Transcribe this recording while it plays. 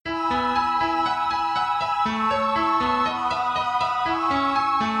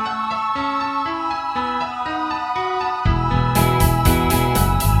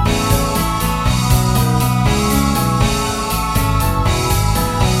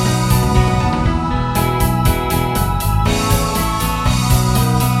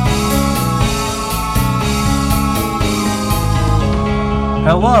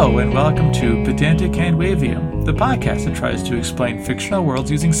Hello, and welcome to Pedantic and Wavium, the podcast that tries to explain fictional worlds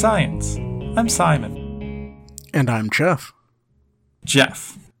using science. I'm Simon. And I'm Jeff.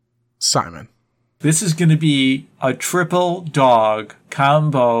 Jeff. Simon. This is going to be a triple dog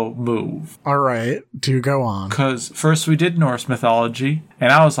combo move. All right, do go on. Because first we did Norse mythology,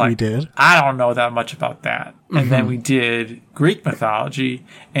 and I was like, we did? I don't know that much about that. And then we did Greek mythology,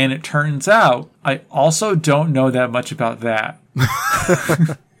 and it turns out I also don't know that much about that.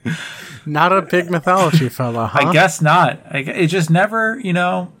 Not a big mythology fella, huh? I guess not. It just never,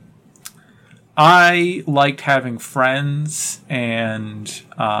 I liked having friends and,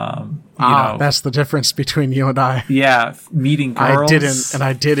 that's the difference between you and I. Yeah, meeting girls.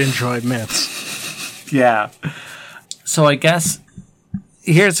 I did enjoy myths. Yeah. So I guess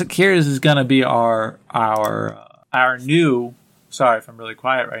here's is going to be our new. Sorry if I'm really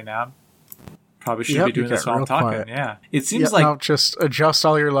quiet right now. Probably should be doing this while I'm talking. Quiet. Yeah. It seems like. No, just adjust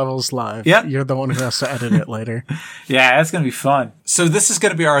all your levels live. Yep. You're the one who has to edit it later. Yeah, that's going to be fun. So this is going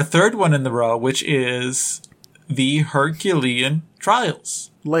to be our third one in the row, which is the Herculean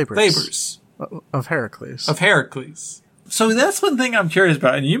Trials. Labors. Of Heracles. So that's one thing I'm curious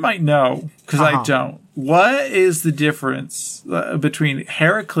about, and you might know, because I don't. What is the difference between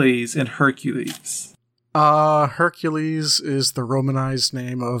Heracles and Hercules? Hercules is the Romanized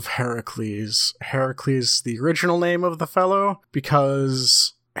name of Heracles. Heracles, the original name of the fellow,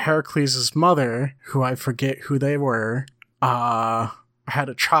 because Heracles' mother, who I forget who they were, had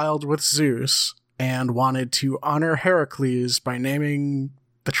a child with Zeus and wanted to honor Heracles by naming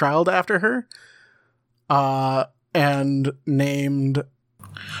the child after her, and named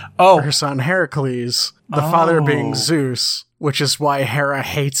her son Heracles, the father being Zeus, which is why Hera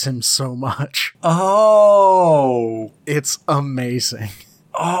hates him so much. Oh. It's amazing.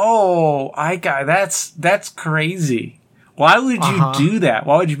 Oh, that's crazy. Why would you do that?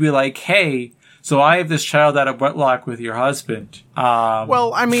 Why would you be like, hey, so I have this child out of wedlock with your husband?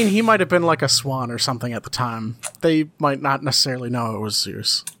 Well, I mean, he might have been like a swan or something at the time. They might not necessarily know it was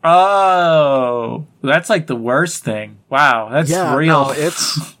Zeus. Oh, that's like the worst thing. Wow, that's real. No,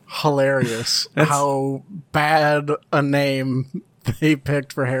 it's hilarious how bad a name they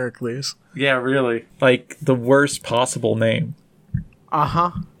picked for Heracles. Yeah, really. Like the worst possible name.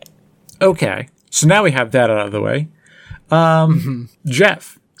 Okay, so now we have that out of the way.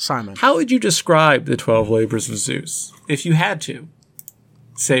 Jeff. Simon. How would you describe the 12 labors of Zeus, if you had to?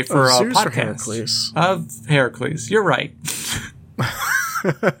 Say for a Zeus podcast. Or Heracles? Of Heracles. You're right.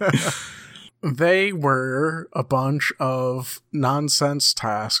 They were a bunch of nonsense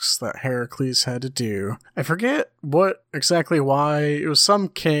tasks that Heracles had to do. I forget why. It was some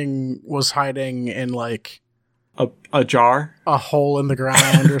king was hiding in like a jar? A hole in the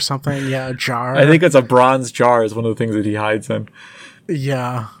ground or something. Yeah, a jar. I think it's a bronze jar is one of the things that he hides in.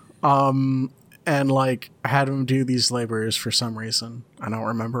 Yeah. And like had him do these labors for some reason. I don't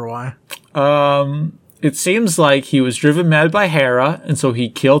remember why. It seems like he was driven mad by Hera, and so he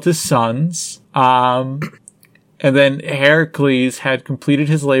killed his sons. And then Heracles had completed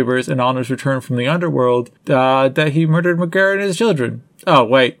his labors and on his return from the underworld, that he murdered Megaera and his children. Oh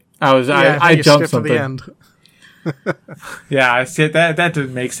wait, I jumped something. To the end. Yeah, I said that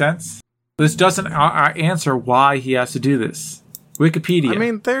didn't make sense. This doesn't answer why he has to do this. Wikipedia. I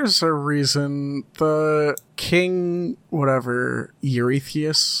mean, there's a reason. The king, whatever,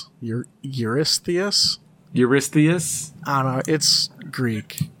 Eurystheus? Eurystheus? I don't know. It's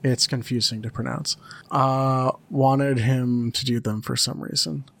Greek. It's confusing to pronounce. Wanted him to do them for some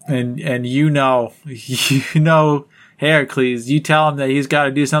reason. And you know Heracles, you tell him that he's got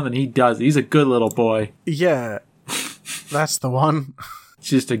to do something, he does. He's a good little boy. Yeah. That's the one.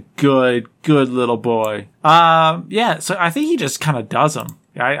 Just a good little boy. Yeah, so I think he just kind of does them.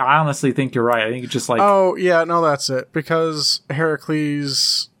 I honestly think you're right. I think it's just like... Oh, yeah, no, that's it. Because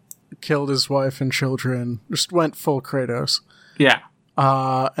Heracles killed his wife and children. Just went full Kratos. Yeah.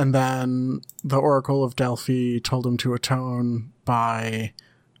 And then the Oracle of Delphi told him to atone by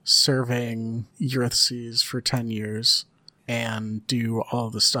serving Eurystheus for 10 years and do all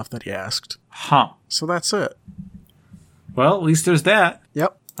of the stuff that he asked. Huh. So that's it. Well, at least there's that.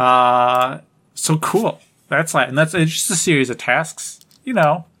 Yep. So cool. It's just a series of tasks,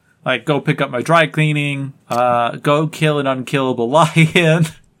 like go pick up my dry cleaning, go kill an unkillable lion,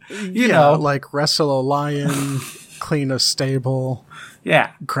 you know, like wrestle a lion, clean a stable.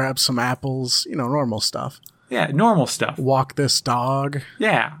 Yeah. Grab some apples, normal stuff. Yeah. Normal stuff. Walk this dog.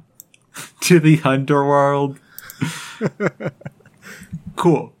 Yeah. To the underworld.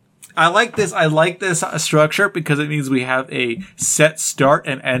 Cool. I like this structure because it means we have a set start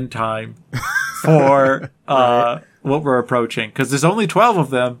and end time for what we're approaching, because there's only 12 of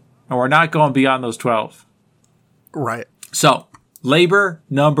them, and we're not going beyond those 12. Right. So, labor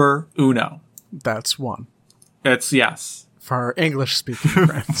number uno. That's one. It's yes. For our English-speaking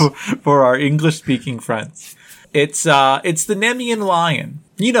friends. For our English-speaking friends. It's the Nemean lion.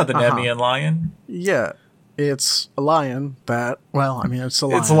 You know the Nemean lion. Yeah. It's a lion that, well, I mean, it's a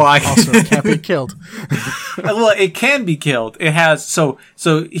lion. It's a lion. Also, it can't be killed. Well, it can be killed. It has, so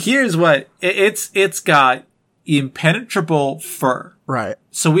here's what, it's got impenetrable fur. Right.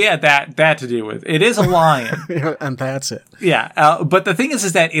 So we had that to do with. It is a lion. And that's it. Yeah. But the thing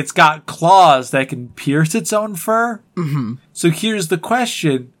is that it's got claws that can pierce its own fur. Mm-hmm. So here's the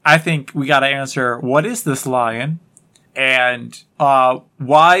question. I think we got to answer, what is this lion? And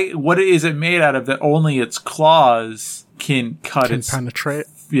what is it made out of that only its claws can cut Can its penetrate.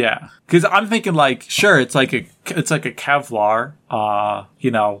 Yeah. Because I'm thinking like, sure, it's like a Kevlar,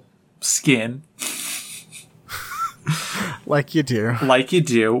 skin. Like you do. Like you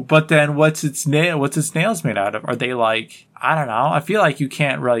do. But then what's its nails made out of? Are they like, I don't know. I feel like you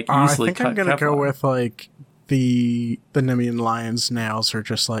can't really easily I think cut I'm gonna Kevlar. go with like the Nemean lion's nails are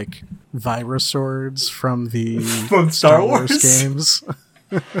just like Viroswords from the From Star Wars games.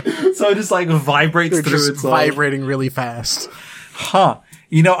 So it just like vibrates They're through just its own. vibrating really fast. Huh.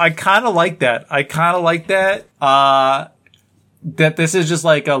 I kind of like that. That this is just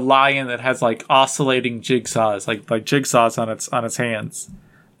like a lion that has like oscillating jigsaws, like jigsaws on its hands.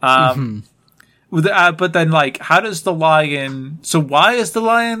 But then like, how does the lion? So why is the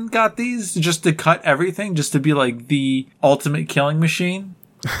lion got these? Just to cut everything, just to be like the ultimate killing machine?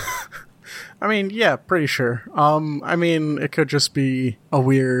 I mean, yeah, pretty sure. I mean, it could just be a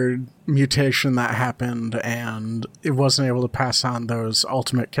weird mutation that happened and it wasn't able to pass on those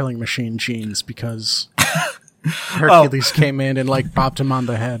ultimate killing machine genes because Hercules came in and like bopped him on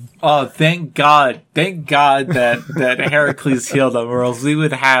the head. Oh, thank God that Heracles healed him, or else we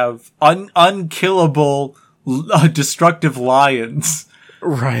would have unkillable, destructive lions.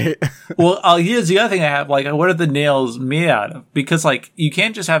 Right. Well, here's the other thing I have. Like, what are the nails made out of? Because, like, you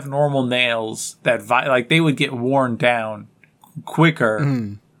can't just have normal nails that, they would get worn down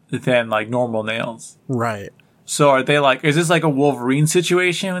quicker than, like, normal nails. Right. So are they, like, is this like a Wolverine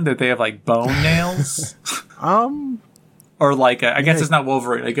situation that they have, like, bone nails? Or, like, I guess it's not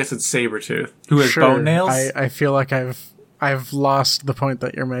Wolverine. I guess it's Sabretooth, who has bone nails. I feel like I've lost the point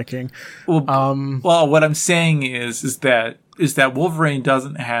that you're making. Well, what I'm saying is that Wolverine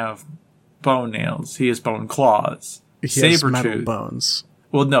doesn't have bone nails. He has bone claws. He has metal bones.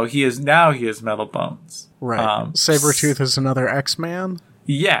 Well, no, he has metal bones. Right. Sabretooth is another X-Man?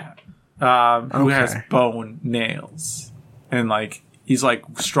 Yeah. Who has bone nails. And like he's like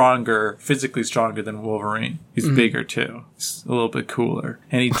physically stronger than Wolverine. He's bigger too. He's a little bit cooler.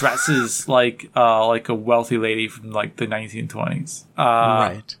 And he dresses like a wealthy lady from like the 1920s.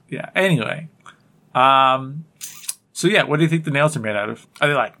 Right. Yeah. Anyway. So yeah, what do you think the nails are made out of? Are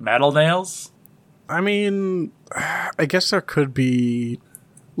they like metal nails? I mean, I guess there could be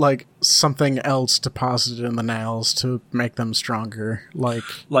like something else deposited in the nails to make them stronger. Like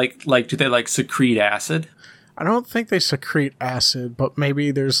do they like secrete acid? I don't think they secrete acid, but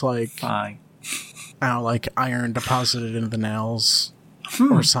maybe there's like Fine. I don't know, like iron deposited in the nails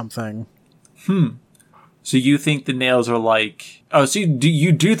or something. So you think the nails are like? Oh, so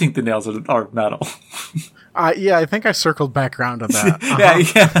you do think the nails are metal? Yeah, I think I circled back around to that.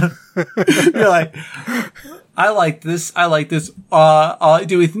 Yeah. You're like, I like this.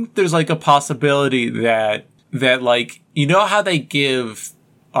 Do we think there's like a possibility that like, you know how they give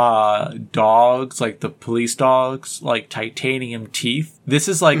dogs, like the police dogs, like titanium teeth? This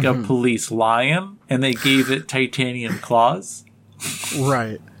is like a police lion, and they gave it titanium claws.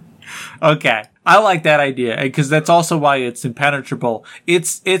 Right. Okay. I like that idea, because that's also why it's impenetrable.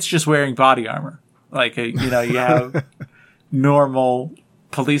 It's just wearing body armor. Like, you have normal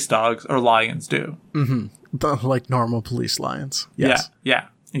police dogs, or lions do. Like normal police lions. Yes. Yeah,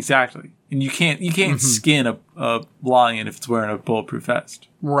 exactly. And you can't skin a lion if it's wearing a bulletproof vest.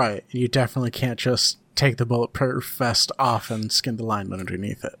 Right. You definitely can't just take the bulletproof vest off and skin the lion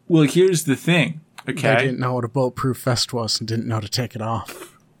underneath it. Well, here's the thing. Okay. They didn't know what a bulletproof vest was and didn't know to take it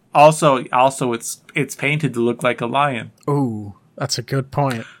off. Also, it's painted to look like a lion. Ooh, that's a good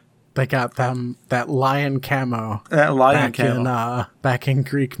point. They got that lion camo. That lion camo. Back in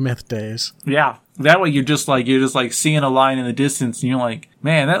Greek myth days. Yeah. That way you're just like seeing a lion in the distance and you're like,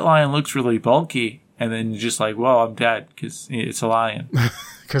 man, that lion looks really bulky. And then you're just like, well, I'm dead because it's a lion.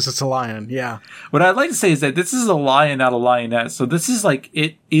 Because it's a lion, yeah. What I'd like to say is that this is a lion, not a lioness. So this is like,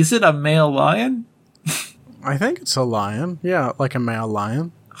 is it a male lion? I think it's a lion. Yeah, like a male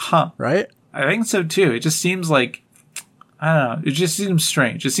lion. Huh. Right? I think so too. It just seems like I don't know. It just seems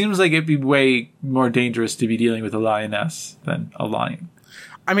strange. It seems like it'd be way more dangerous to be dealing with a lioness than a lion.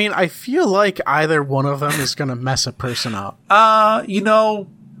 I mean, I feel like either one of them is going to mess a person up.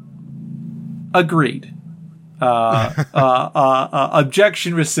 Agreed.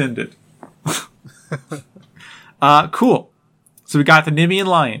 Objection rescinded. Cool. So we got the Nemean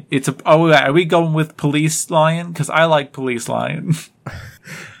lion. Are we going with police lion? Because I like police lion.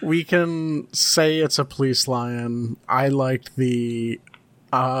 We can say it's a police lion. I liked it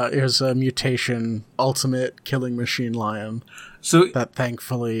was a mutation ultimate killing machine lion. So that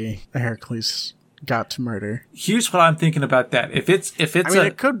thankfully Heracles got to murder. Here's what I'm thinking about that. If it's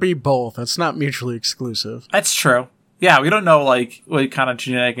it could be both. It's not mutually exclusive. That's true. Yeah, we don't know like what kind of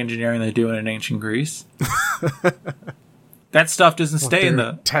genetic engineering they do in ancient Greece. That stuff doesn't stay in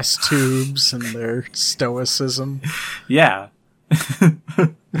the test tubes and their stoicism. Yeah.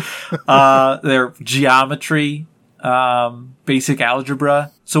 Their geometry, basic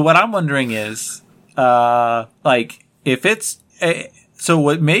algebra. So what I'm wondering is, if it's so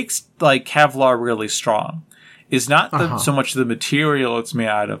what makes like Kevlar really strong is not so much the material it's made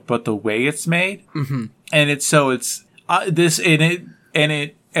out of, but the way it's made. Mm-hmm.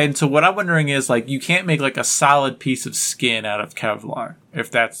 And so what I'm wondering is like you can't make like a solid piece of skin out of Kevlar if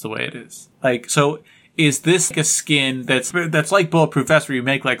that's the way it is. Like so. Is this like a skin that's like bulletproof vest where you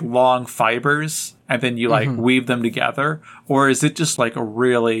make like long fibers and then you like weave them together? Or is it just like a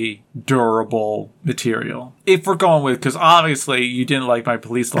really durable material? If we're going with, because obviously you didn't like my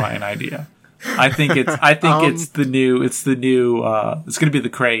police lion idea. I think it's the new, it's going to be the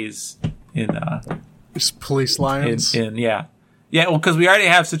craze in, police lions. Yeah. Yeah, well, because we already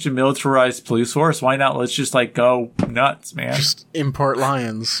have such a militarized police force. Why not? Let's just like go nuts, man. Just import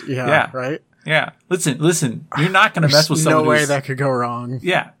lions. Yeah. Right? Yeah. Listen. You're not going to mess with someone. No way that could go wrong.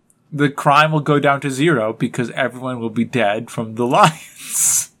 Yeah. The crime will go down to 0 because everyone will be dead from the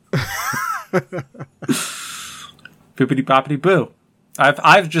lions. Bippity boppity boo.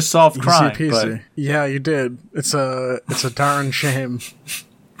 I've just solved crime. Easy peasy. But yeah, you did. It's a darn shame.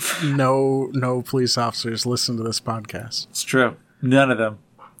 No police officers listen to this podcast. It's true. None of them.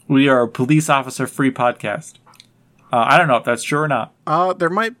 We are a police officer free podcast. I don't know if that's true or not. There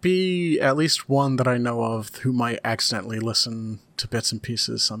might be at least one that I know of who might accidentally listen to bits and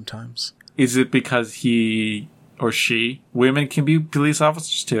pieces sometimes. Is it because he or she? Women can be police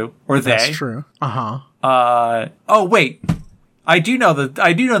officers too, or they? That's true. Oh wait, I do know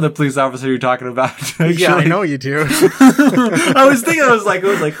the police officer you're talking about. Actually. Yeah, I know you do. I was like,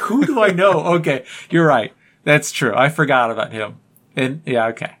 who do I know? Okay, you're right. That's true. I forgot about him. And yeah,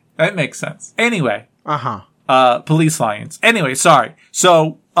 okay, that makes sense. Anyway. Police lions. Anyway, sorry.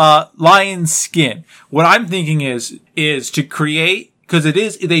 So, lion skin. What I'm thinking is to create, cause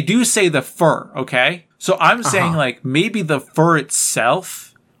they do say the fur, okay? So I'm saying like, maybe the fur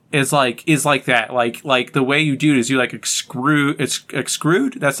itself is like that. Like the way you do it is you like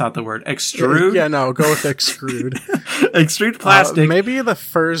extrude? That's not the word. Extrude? Yeah, no, go with extrude. Extrude plastic. Maybe the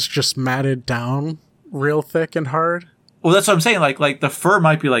fur's just matted down real thick and hard. Well, that's what I'm saying. Like the fur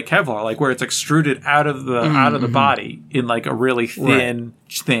might be like Kevlar, like where it's extruded out of the body in like a really thin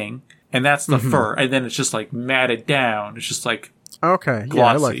thing, and that's the fur, and then it's just like matted down. It's just like glossy. Yeah,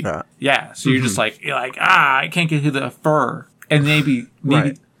 I like that. Yeah, so you're just like I can't get through the fur, and maybe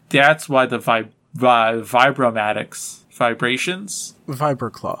that's why the vibrations.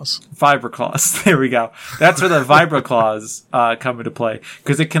 Vibroclaws. There we go. That's where the vibroclaws come into play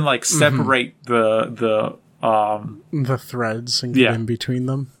because it can like separate the threads and get in between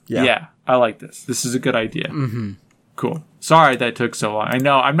them. Yeah, I like this. This is a good idea. Cool. Sorry that took so long. I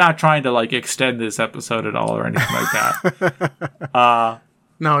know I'm not trying to like extend this episode at all or anything like that.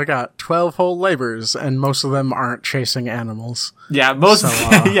 No, we got 12 whole labors, and most of them aren't chasing animals. Yeah, most of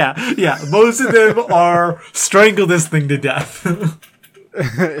them are strangle this thing to death.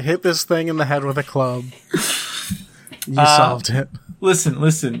 Hit this thing in the head with a club. You solved it.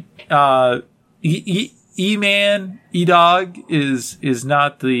 Listen. E-Dog is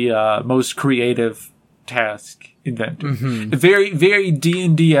not the most creative task invented. Very, very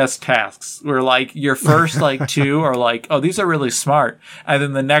D&D-esque tasks where like your first like 2 are like, oh, these are really smart. And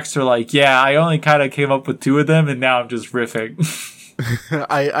then the next are like, yeah, I only kind of came up with 2 of them and now I'm just riffing.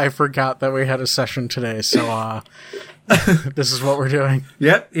 I forgot that we had a session today, so this is what we're doing.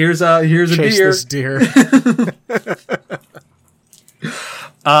 Yep, here's a Chase deer. This deer.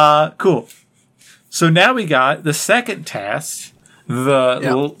 Cool. So now we got the second task,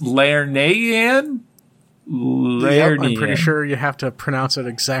 the Lernaean. Yep, I'm pretty sure you have to pronounce it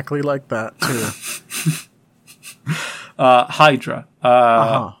exactly like that, too. Hydra.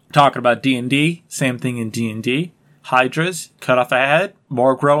 Talking about D&D, same thing in D&D. Hydras, cut off a head,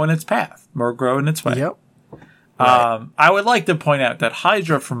 more grow in its path, more grow in its way. Yep. I would like to point out that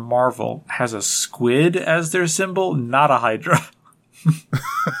Hydra from Marvel has a squid as their symbol, not a Hydra.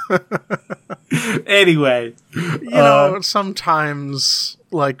 Anyway. Sometimes,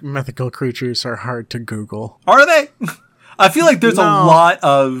 like, mythical creatures are hard to Google. Are they? I feel like there's a lot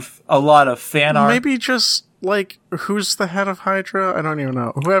of fan art. Maybe just, like, who's the head of Hydra? I don't even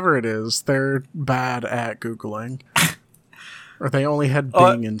know. Whoever it is, they're bad at Googling. Or they only had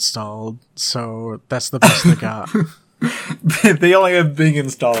Bing installed, so that's the best they got. They only have Bing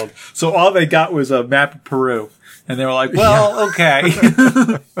installed. So all they got was a map of Peru. And they were like, well, okay.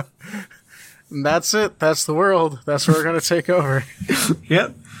 And that's it. That's the world. That's where we're going to take over.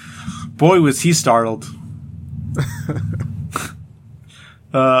 Yep. Boy, was he startled.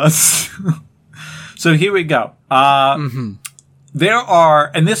 So here we go. There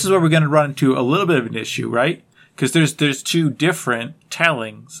are, and this is where we're going to run into a little bit of an issue, right? Because there's two different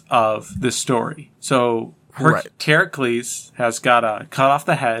tellings of this story. So Heracles has got to cut off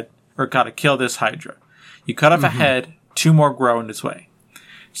the head, or got to kill this Hydra. You cut off a head, two more grow in its way.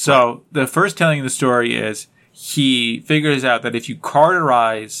 So the first telling of the story is he figures out that if you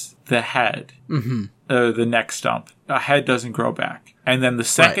cauterize the head, the neck stump, a head doesn't grow back. And then the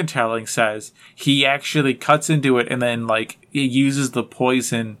second telling says he actually cuts into it and then, like, it uses the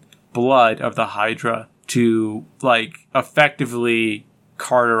poison blood of the Hydra to, like, effectively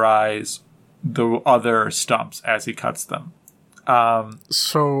cauterize the other stumps as he cuts them.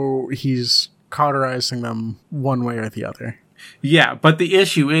 So he's cauterizing them one way or the other. Yeah, but the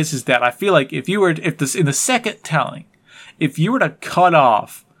issue is that I feel like in the second telling, if you were to cut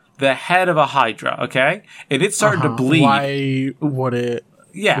off the head of a Hydra, okay, and it started to bleed, why would it,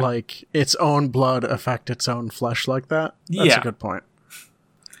 like, its own blood affect its own flesh like that? That's a good point.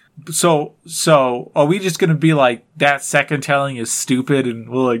 So are we just going to be like, that second telling is stupid and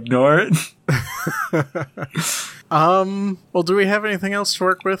we'll ignore it? Well, do we have anything else to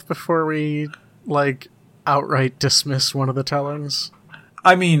work with before we, like, outright dismiss one of the tellings?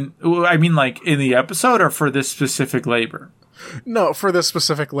 I mean, like, in the episode or for this specific labor? No, for this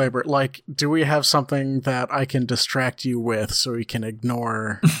specific labor. Like, do we have something that I can distract you with so we can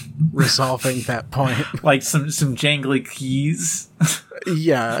ignore resolving that point? Like some jangly keys?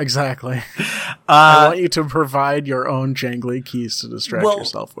 Yeah, exactly. I want you to provide your own jangly keys to distract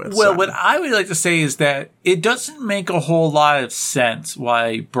yourself with. Well, what I would like to say is that it doesn't make a whole lot of sense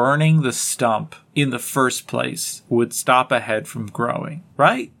why burning the stump in the first place would stop a head from growing,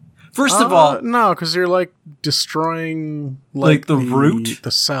 right? First of all... No, because you're, like, destroying, like the root?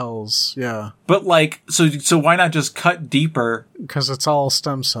 The cells, yeah. But, like, so why not just cut deeper? Because it's all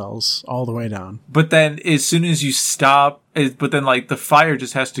stem cells, all the way down. But then, as soon as you stop... But then, like, the fire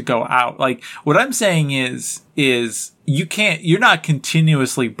just has to go out. Like, what I'm saying is you're not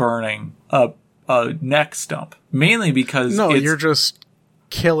continuously burning a neck stump. Mainly because you're just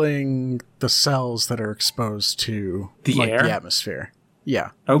killing the cells that are exposed to the air? The atmosphere.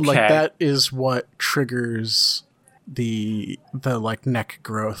 Yeah. Okay. Like, that is what triggers the like neck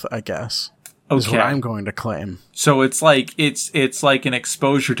growth, I guess. Okay. Is what I'm going to claim. So it's like it's like an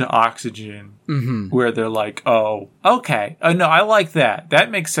exposure to oxygen where they're like, oh, okay. No, I like that. That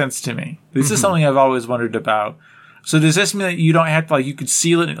makes sense to me. This is something I've always wondered about. So does this mean that you don't have to, like, you could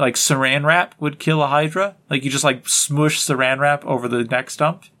seal it, like saran wrap would kill a Hydra? Like, you just, like, smush saran wrap over the neck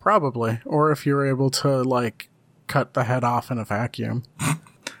stump? Probably. Or if you're able to, like, cut the head off in a vacuum.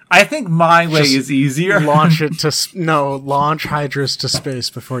 I think my way is easier. Launch Hydras to space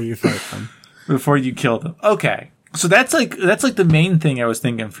before you fight them. Before you kill them. Okay. So that's like the main thing I was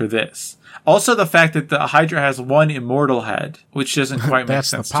thinking for this. Also the fact that the Hydra has one immortal head, which doesn't quite make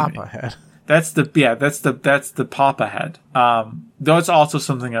sense to me. That's the Papa head. That's the Papa head. That's also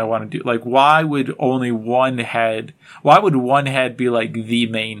something I want to do. Like, why would one head be like the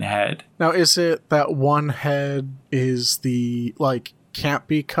main head? Now, is it that one head is the, like, can't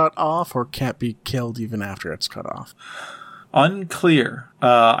be cut off or can't be killed even after it's cut off? Unclear.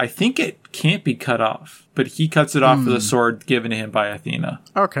 I think it can't be cut off, but he cuts it off with a sword given to him by Athena.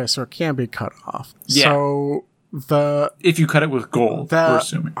 Okay, so it can be cut off. Yeah. So if you cut it with gold, we're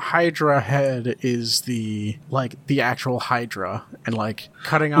assuming. Hydra head is the actual Hydra, and, like,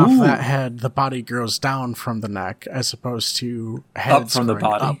 cutting off that head, the body grows down from the neck as opposed to heads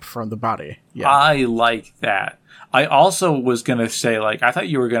up from the body. Yeah. I like that. I also was going to say, like, I thought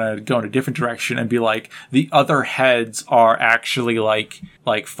you were going to go in a different direction and be like, the other heads are actually like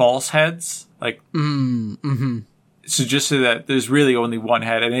false heads. Like, so just so that there's really only one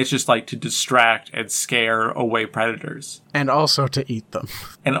head, and it's just, like, to distract and scare away predators. And also to eat them.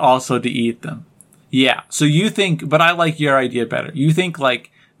 Yeah. So you think, but I like your idea better. You think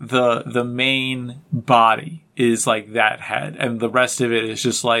like the main body is like that head, and the rest of it is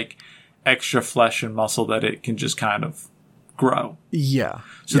just like extra flesh and muscle that it can just kind of grow. Yeah.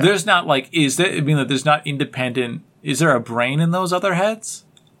 So there's not like, is there, I mean, that there's not independent, is there a brain in those other heads?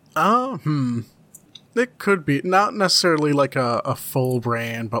 It could be. Not necessarily like a full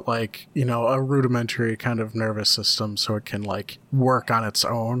brain, but like, you know, a rudimentary kind of nervous system so it can like work on its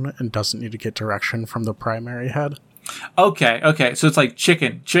own and doesn't need to get direction from the primary head. Okay. So it's like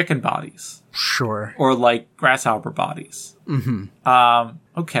chicken bodies. Sure. Or like grasshopper bodies.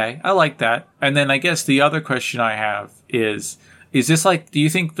 Okay, I like that. And then I guess the other question I have is this like, do you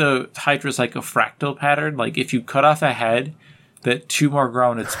think the Hydra is like a fractal pattern? Like if you cut off a head, that two more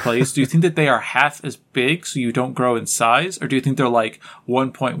grow in its place, do you think that they are half as big so you don't grow in size? Or do you think they're like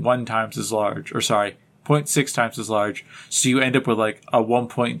 1.1 times as large? Or sorry, 0.6 times as large, so you end up with like a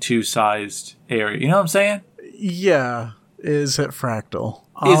 1.2 sized area? You know what I'm saying? Yeah. Is it fractal?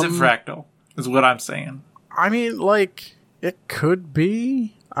 Is it fractal? Is what I'm saying. I mean, like, it could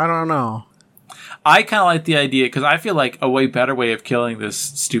be. I don't know. I kind of like the idea because I feel like a way better way of killing this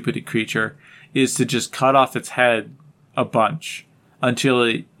stupid creature is to just cut off its head a bunch until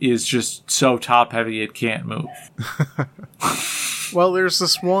it is just so top heavy it can't move. Well, there's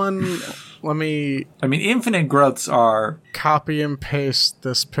this one. I mean, infinite growths are... Copy and paste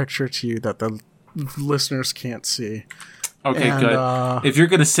this picture to you that the listeners can't see. Okay, and, good. If you're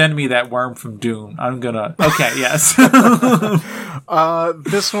going to send me that worm from Dune, I'm going to... Okay, yes.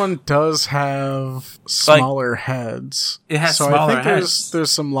 This one does have smaller heads. It has smaller heads. I think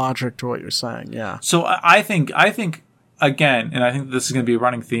there's some logic to what you're saying, yeah. So I think again, and I think this is going to be a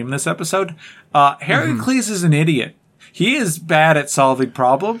running theme in this episode, Heracles is an idiot. He is bad at solving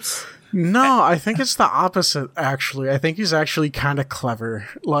problems. No, I think it's the opposite, actually. I think he's actually kind of clever.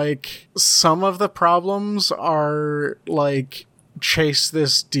 Like, some of the problems are, like, chase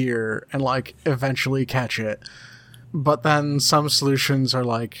this deer and, like, eventually catch it. But then some solutions are,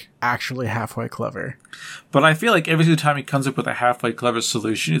 like, actually halfway clever. But I feel like every single time he comes up with a halfway clever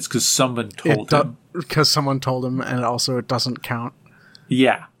solution, it's because someone told him. Because someone told him, and also it doesn't count.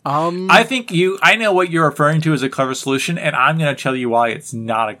 Yeah. I know what you're referring to as a clever solution, and I'm going to tell you why it's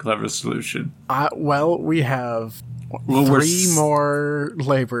not a clever solution. Well, we have 3 more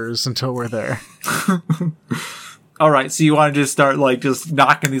labors until we're there. All right, so you want to just start, like, just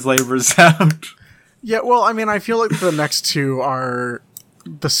knocking these labors out? Yeah, well, I mean, I feel like the next 2 are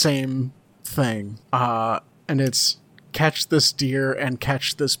the same thing. And it's catch this deer and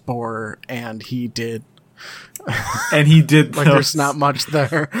catch this boar, and he did. And he did like, there's not much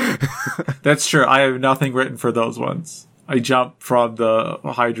there. That's true. I have nothing written for those ones. I jumped from the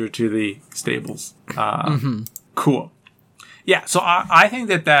Hydra to the stables. Cool. Yeah, so I think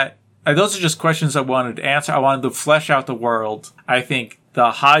that those are just questions I wanted to answer. I wanted to flesh out the world. I think the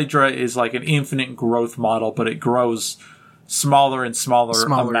Hydra is like an infinite growth model, but it grows smaller and smaller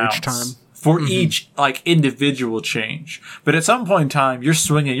amounts each time. For each like individual change. But at some point in time, you're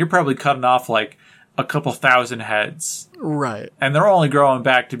swinging. You're probably cutting off like a couple thousand heads. Right. And they're only growing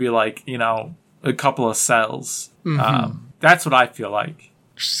back to be like, you know, a couple of cells. That's what I feel like.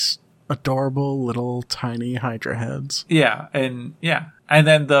 Just adorable little tiny Hydra heads. Yeah. And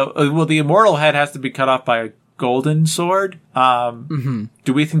then the immortal head has to be cut off by a golden sword.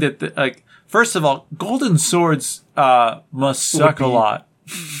 Do we think that first of all, golden swords must suck a lot.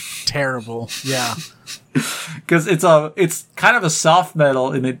 Terrible. Yeah. Because it's kind of a soft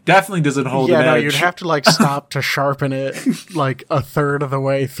metal, and it definitely doesn't hold an edge. Yeah, no, you'd have to, like, stop to sharpen it, like, a third of the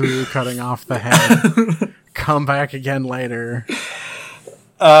way through cutting off the head. Come back again later.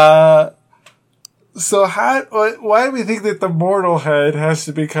 So why do we think that the mortal head has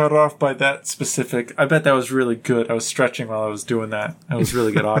to be cut off by that specific... I bet that was really good. I was stretching while I was doing that. That was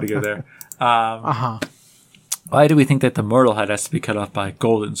really good audio there. Why do we think that the mortal head has to be cut off by a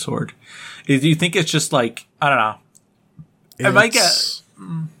golden sword? Do you think it's just like, I don't know. I might get...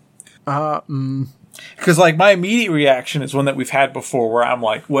 Because, like, my immediate reaction is one that we've had before where I'm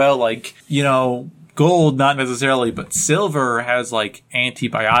like, well, like, you know, gold, not necessarily, but silver has, like,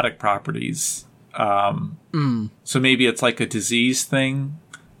 antibiotic properties. So maybe it's like a disease thing.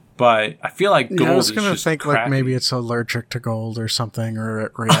 But I feel like gold is just I was going to think, crappy. Like, maybe it's allergic to gold or something, or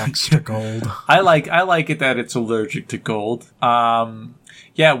it reacts to gold. I like it that it's allergic to gold.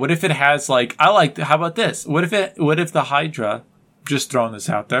 Yeah, what if it has, like, how about this? What if the Hydra, just throwing this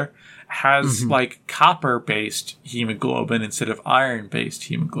out there, has, like, copper-based hemoglobin instead of iron-based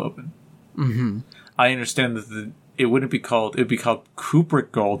hemoglobin? I understand that it wouldn't be called, it'd be called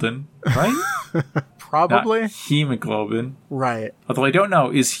cupric golden, right? Probably. Not hemoglobin. Right. Although I don't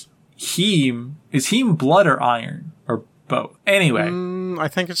know, is heme blood or iron or both? Anyway, I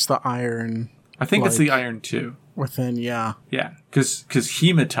think it's the iron. I think it's the iron too. Within, yeah. Yeah, because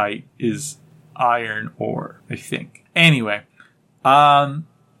hematite is iron ore, I think. Anyway, so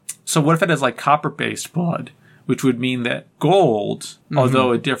what if it has like copper-based blood, which would mean that gold,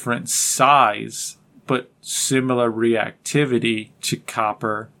 although a different size but similar reactivity to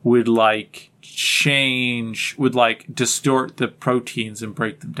copper, would like distort the proteins and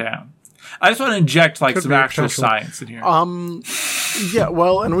break them down. I just want to inject like some actual science in here. Yeah,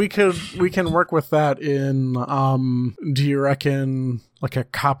 well, and we can work with that in do you reckon like a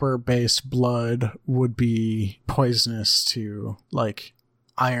copper-based blood would be poisonous to like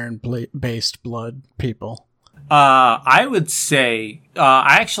iron-based blood people? I would say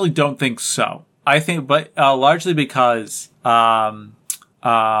I actually don't think so. I think, but largely because copper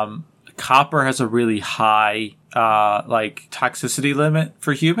has a really high like toxicity limit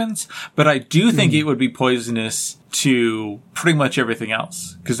for humans, but I do think it would be poisonous to pretty much everything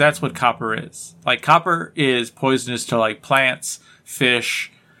else, because that's what copper is. Like, copper is poisonous to like plants,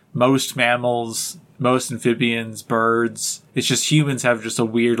 fish, most mammals, most amphibians, birds. It's just humans have just a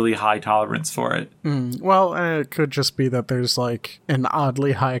weirdly high tolerance for it. Well, it could just be that there's like an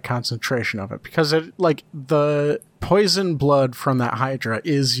oddly high concentration of it, because it like the poison blood from that hydra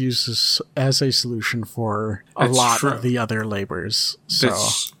is used as a solution for a lot of the other labors. So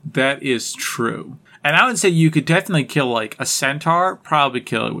that is true. And I would say you could definitely kill like a centaur, probably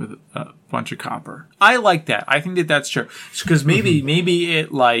kill it with a bunch of copper. I like that. I think that that's true. Because maybe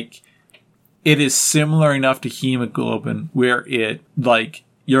it like it is similar enough to hemoglobin where it like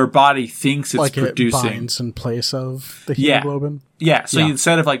your body thinks it's like producing. It binds in place of the hemoglobin. Yeah. So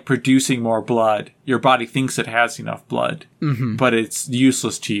instead of like producing more blood, your body thinks it has enough blood, but it's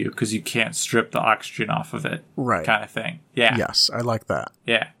useless to you because you can't strip the oxygen off of it. Right. Kind of thing. Yeah. Yes, I like that.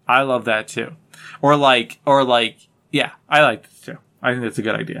 Yeah. I love that too. Or yeah, I like it too. I think that's a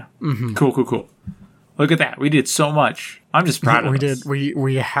good idea. Cool. Look at that. We did so much. I'm just proud of us.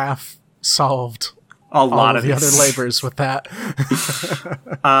 We have solved a lot of the other labors with that.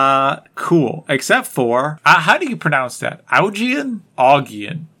 Cool. Except for, how do you pronounce that? Augean?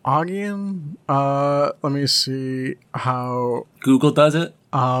 Augean. Augean? Let me see how Google does it.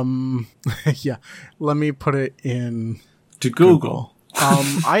 Yeah. Let me put it in to Google.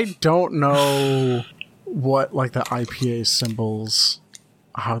 I don't know what like the IPA symbols,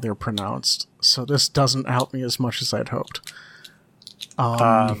 how they're pronounced. So this doesn't help me as much as I'd hoped.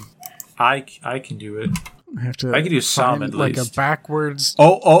 I can do it. I can do some at like least. A backwards.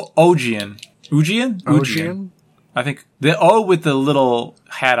 Augean. Augean. I think the O with the little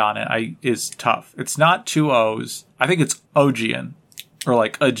hat on it is tough. It's not two O's. I think it's Augean or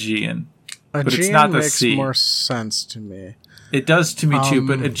like Aegean, but it's not the makes C. More sense to me. It does to me too,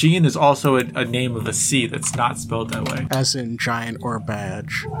 but Aegean is also a name of a sea that's not spelled that way. As in giant or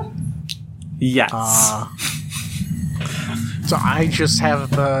badge. Yes. So I just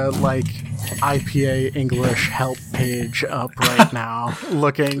have the like IPA English help page up right now,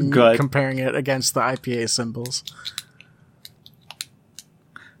 looking, comparing it against the IPA symbols.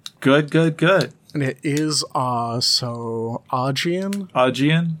 Good. And it is so Augean.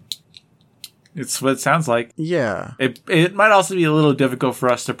 Augean. It's what it sounds like. Yeah. It might also be a little difficult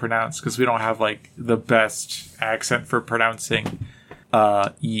for us to pronounce because we don't have like the best accent for pronouncing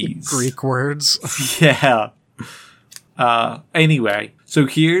E's. Greek words. Yeah. Anyway, so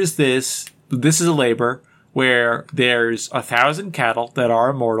here's this. This is a labor where there's 1,000 cattle that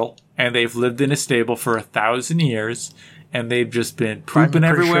are immortal, and they've lived in a stable for 1,000 years, and they've just been pooping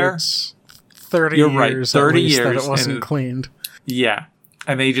everywhere. Sure 30 You're years, right, 30 years that it wasn't cleaned. Yeah,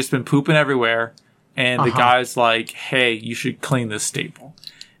 and they've just been pooping everywhere, and the guy's like, "Hey, you should clean this stable,"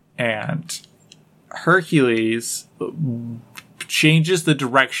 and Hercules changes the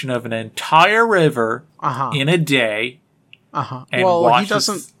direction of an entire river in a day. And well, he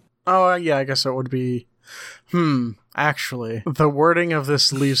doesn't. Oh, yeah, I guess it would be. Actually, the wording of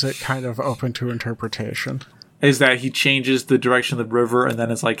this leaves it kind of open to interpretation. Is that he changes the direction of the river and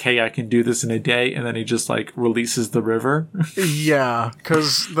then it's like, hey, I can do this in a day, and then he just like releases the river? Yeah,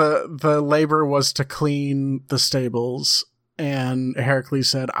 because the labor was to clean the stables, and Heracles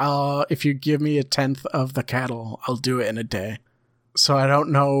said, if you give me 1/10 of the cattle, I'll do it in a day. So I don't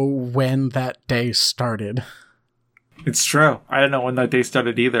know when that day started. It's true. I don't know when that day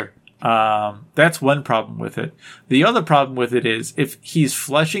started either. That's one problem with it. The other problem with it is if he's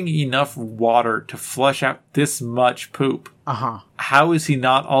flushing enough water to flush out this much poop, how is he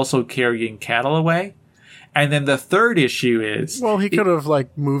not also carrying cattle away? And then the third issue is... Well, he could have,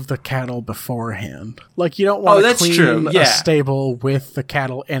 like, moved the cattle beforehand. Like, you don't want to clean a stable with the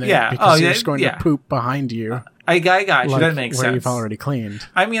cattle in it because you're just going to poop behind you. I got you. Like, that makes where sense. You've already cleaned.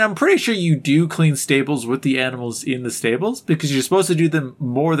 I mean, I'm pretty sure you do clean stables with the animals in the stables because you're supposed to do them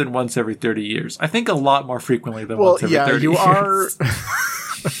more than once every 30 years. I think a lot more frequently than once every 30 years. Are...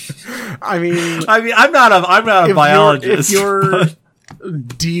 I mean, I'm not a biologist. If you're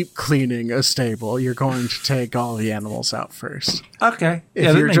deep cleaning a stable, you're going to take all the animals out first. Okay.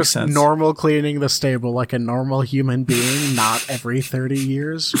 If you're just normal cleaning the stable like a normal human being, not every 30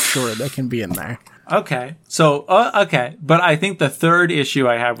 years, sure, they can be in there. Okay. So, okay. But I think the third issue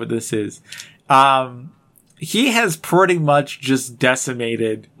I have with this is, he has pretty much just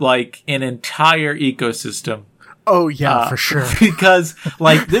decimated, like, an entire ecosystem. Oh, yeah, for sure. Because,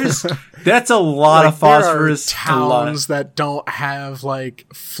 like, that's a lot of phosphorus. There are towns that don't have, like,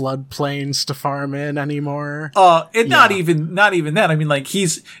 floodplains to farm in anymore. Not even that. I mean, like,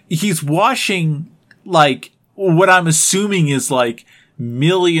 he's washing, like, what I'm assuming is, like,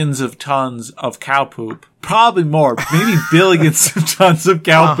 millions of tons of cow poop. Probably more. Maybe billions of tons of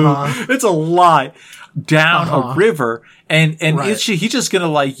cow poop. It's a lot. Down a river, and right. He's just gonna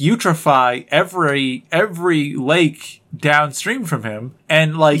like eutrophy every lake downstream from him,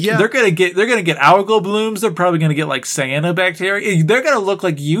 and like they're gonna get algal blooms. They're probably gonna get like cyanobacteria. They're gonna look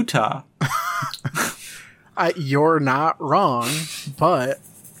like Utah. You're not wrong, but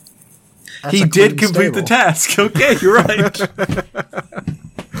he did complete the task. Okay, you're right.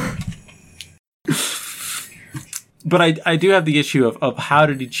 But I do have the issue of how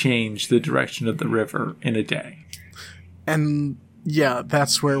did he change the direction of the river in a day? And yeah,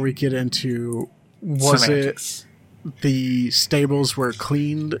 that's where we get into, was semantics. It the stables were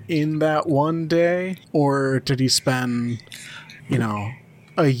cleaned in that one day? Or did he spend,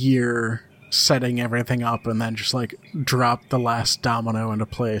 a year setting everything up and then just like drop the last domino into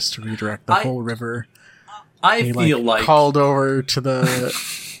place to redirect the whole river? I feel like called over to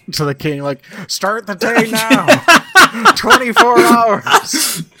the king, like, start the day now. 24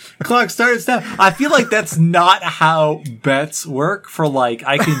 hours. Clock starts now. I feel like that's not how bets work for like,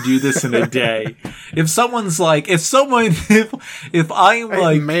 I can do this in a day. If I'm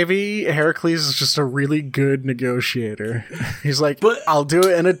like... Maybe Heracles is just a really good negotiator. He's like, I'll do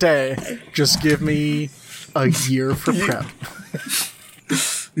it in a day. Just give me a year for prep.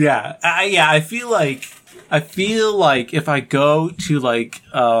 Yeah. I feel like if I go to like,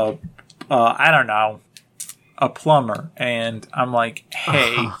 I don't know, a plumber, and I'm like,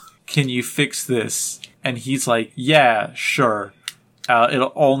 hey, can you fix this? And he's like, yeah, sure.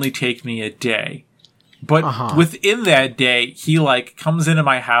 It'll only take me a day. But within that day, he like comes into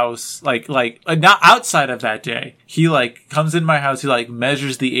my house, like not outside of that day. He like comes in my house. He like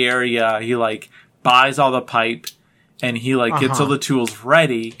measures the area. He like buys all the pipe, and he like gets all the tools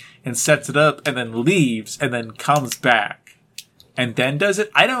ready and sets it up, and then leaves, and then comes back. And then does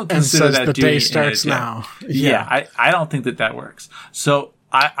it? I don't consider that the day starts now. Yeah, I don't think that works. So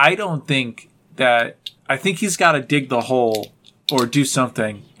I don't think that. I think he's got to dig the hole or do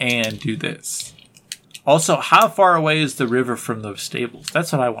something and do this. Also, how far away is the river from those stables?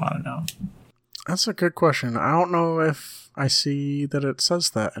 That's what I want to know. That's a good question. I don't know if I see that it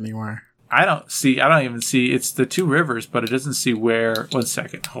says that anywhere. I don't even see. It's the two rivers, but it doesn't see where. 1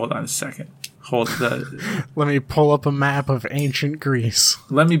 second. Hold on a second. Let me pull up a map of ancient Greece.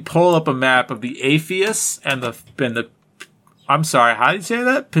 Let me pull up a map of the Aphius and the I'm sorry, how do you say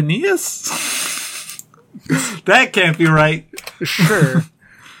that? Peneus? That can't be right. Sure.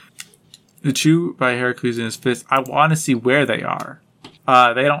 The chew by Heracles in his fist. I want to see where they are.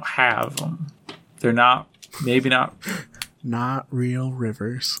 They don't have them. They're not. Maybe not. Not real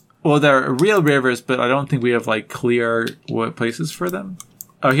rivers. Well, they're real rivers, but I don't think we have like clear places for them.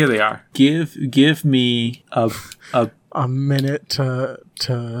 Oh, here they are. Give me a minute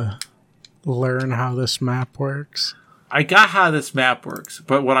to learn how this map works. I got how this map works,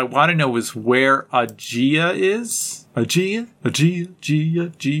 but what I want to know is where Aegea is. Aegea,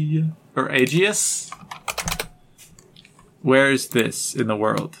 or Aegeus. Where is this in the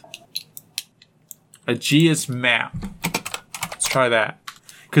world? Aegeus map. Let's try that,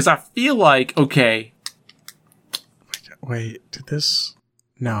 because I feel like Wait, did this?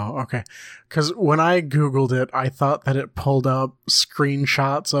 No, okay. Because when I Googled it, I thought that it pulled up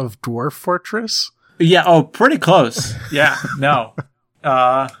screenshots of Dwarf Fortress. Yeah, pretty close. Yeah, no.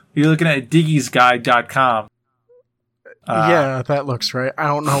 You're looking at diggiesguide.com. Yeah, that looks right. I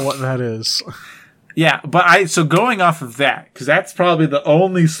don't know what that is. Yeah, but so going off of that, because that's probably the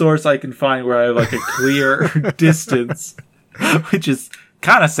only source I can find where I have like a clear distance, which is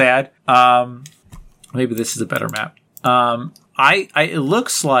kind of sad. Maybe this is a better map. It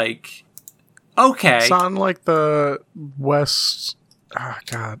looks like, okay. It's on like the west. Oh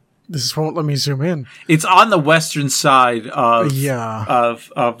God, this won't let me zoom in. It's on the western side of Yeah.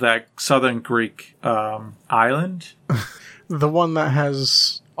 of that southern Greek island. The one that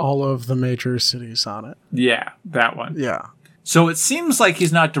has all of the major cities on it. Yeah, that one. Yeah. So it seems like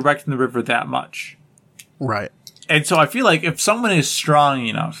he's not directing the river that much. Right. And so I feel like if someone is strong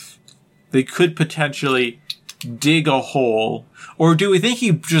enough, they could potentially dig a hole. Or do we think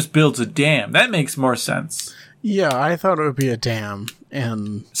he just builds a dam? That makes more sense. Yeah, I thought it would be a dam.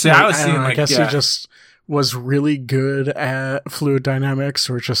 And See, I was seeing I guess he just was really good at fluid dynamics,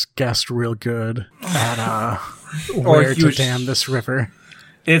 or just guessed real good at where to dam this river.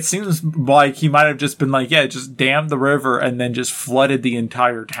 It seems like he might have just been like, yeah, just dammed the river and then just flooded the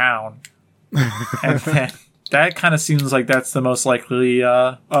entire town. And then that kind of seems like that's the most likely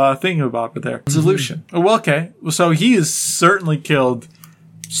thing about it there. Solution. Well, okay. So he has certainly killed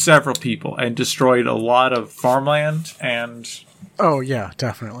several people and destroyed a lot of farmland and... Oh, yeah,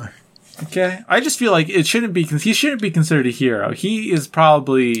 definitely. Okay. I just feel like he shouldn't be considered a hero. He is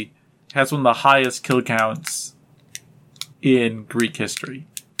probably has one of the highest kill counts in Greek history.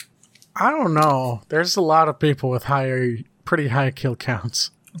 I don't know. There's a lot of people with pretty high kill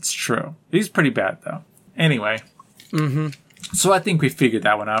counts. It's true. He's pretty bad, though. Anyway. Mm-hmm. So I think we figured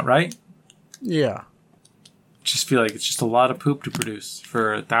that one out, right? Yeah. Just feel like it's just a lot of poop to produce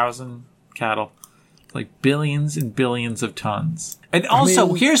for 1,000 cattle. Like billions and billions of tons. And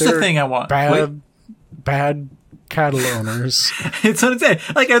also, here's the thing I want. Bad cattle owners. It's what I'm saying.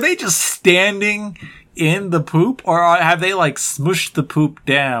 Like, are they just standing in the poop, or have they like smushed the poop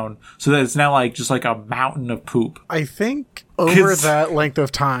down so that it's now like just like a mountain of poop? I think over that length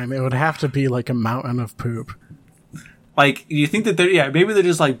of time, it would have to be like a mountain of poop. Like, you think that maybe they're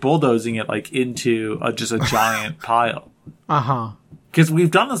just like bulldozing it like into just a giant pile. Uh-huh. Because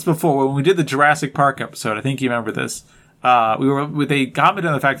we've done this before when we did the Jurassic Park episode. I think you remember this. They commented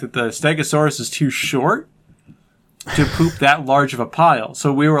on the fact that the Stegosaurus is too short to poop that large of a pile.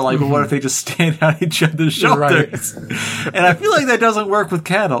 So we were like, well, what if they just stand on each other's shoulders? Right. And I feel like that doesn't work with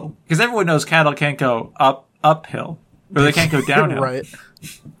cattle. Because everyone knows cattle can't go uphill. Or they can't go downhill. Right.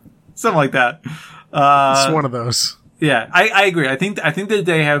 Something like that. It's one of those. Yeah, I agree. I think that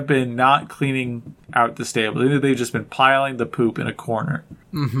they have been not cleaning out the stable. They've just been piling the poop in a corner.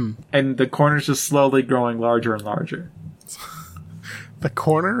 Mm-hmm. And the corner's just slowly growing larger and larger. The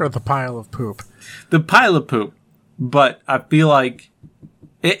corner or the pile of poop? The pile of poop. But I feel like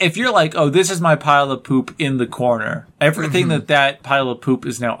if you're like, oh, this is my pile of poop in the corner, everything that pile of poop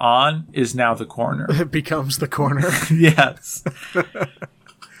is now on is now the corner. It becomes the corner. Yes.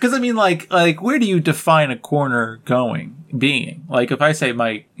 Because, I mean, like, where do you define a corner being? Like, if I say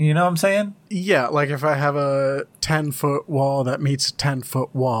you know what I'm saying? Yeah, like if I have a 10-foot wall that meets a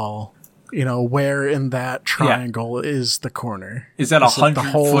 10-foot wall, you know, where in that triangle is the corner? Is that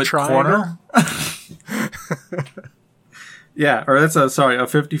 100-foot corner? Yeah, or that's a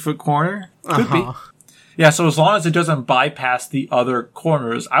 50-foot corner? Could be. Yeah, so as long as it doesn't bypass the other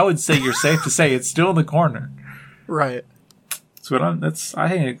corners, I would say you're safe to say it's still in the corner. Right. I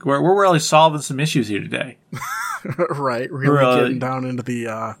think we're really solving some issues here today. Right, really getting down into the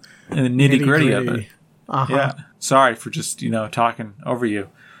nitty-gritty of it. Uh-huh. Yeah, sorry for just talking over you.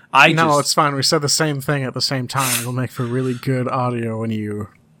 It's fine. We said the same thing at the same time. It'll make for really good audio when you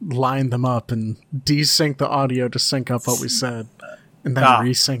line them up and desync the audio to sync up what we said, and then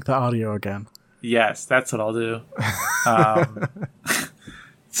resync the audio again. Yes, that's what I'll do.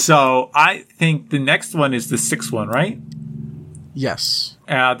 So I think the next one is the 6th one, right? Yes.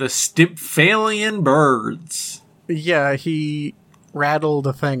 The Stymphalian birds. Yeah, he rattled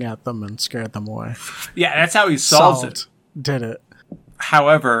a thing at them and scared them away. Yeah, that's how he solves it. Did it.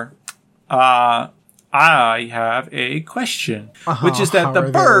 However, I have a question, which is that the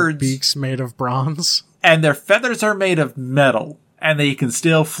birds' beaks made of bronze and their feathers are made of metal, and they can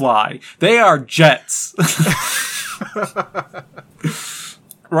still fly. They are jets,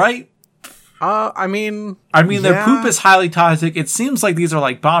 right? I mean, their poop is highly toxic. It seems like these are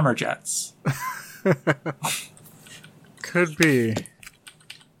like bomber jets. Could be.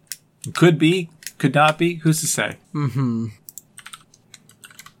 Could be. Could not be. Who's to say? Mm-hmm.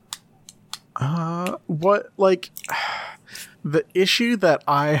 The issue that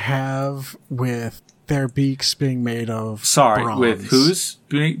I have with their beaks being made of bronze. With whose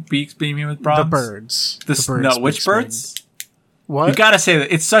beaks being made with bronze? The birds. Which birds? What? You gotta say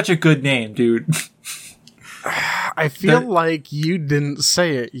that. It's such a good name, dude. I feel like you didn't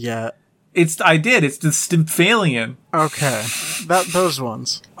say it yet. I did. It's the Stymphalian. Okay. Those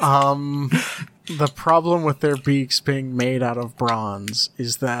ones. The problem with their beaks being made out of bronze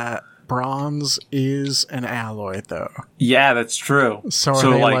is that bronze is an alloy, though. Yeah, that's true. So are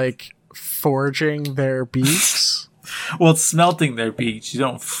they, like, forging their beaks? Well, it's smelting their beaks. You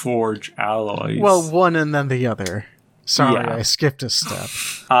don't forge alloys. Well, one and then the other. Sorry, Yeah. I skipped a step.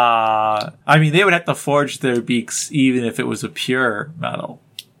 I mean, they would have to forge their beaks even if it was a pure metal.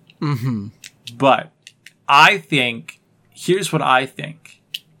 Mm-hmm. But I think, here's what I think.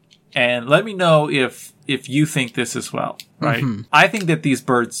 And let me know if you think this as well, right? Mm-hmm. I think that these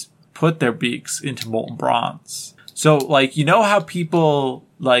birds put their beaks into molten bronze. So, like, you know how people,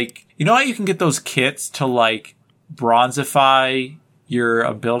 like, you know how you can get those kits to, like, bronzify your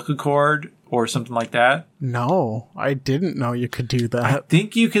umbilical cord or something like that? No, I didn't know you could do I that.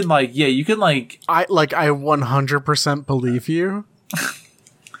 think you can, like, yeah, you can, like, I 100% believe you.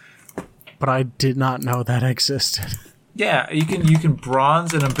 But I did not know that existed. yeah, you can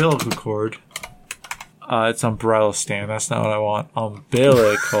bronze an umbilical cord. It's umbrella stand. That's not what I want.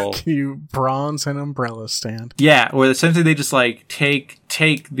 Umbilical. You bronze an umbrella stand. Yeah, where essentially they just like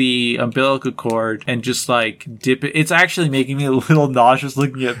take the umbilical cord and just like dip it. It's actually making me a little nauseous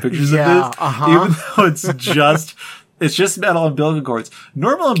looking at pictures of this, even though it's just metal umbilical cords.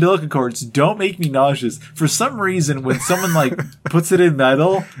 Normal umbilical cords don't make me nauseous. For some reason, when someone like puts it in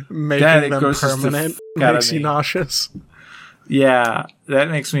metal, Making them permanent makes you nauseous. Yeah, that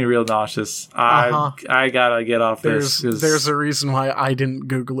makes me real nauseous. I gotta get off this. There's a reason why I didn't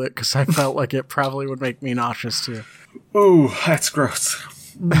Google it, because I felt like it probably would make me nauseous too. Ooh, that's gross.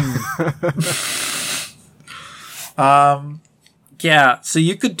 Yeah, so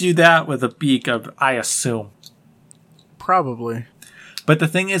you could do that with a beak, I assume. Probably. But the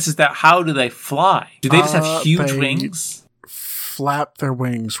thing is that how do they fly? Do they just have huge wings? Flap their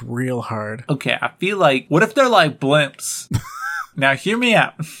wings real hard. Okay, I feel like, what if they're like blimps? Now, hear me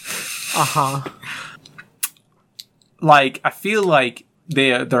out. Uh-huh. Like, I feel like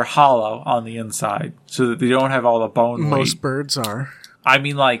they're hollow on the inside, so that they don't have all the bone Most weight. birds are. I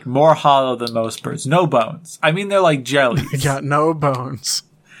mean, like, more hollow than most birds. No bones. I mean, they're like jellies. They got no bones.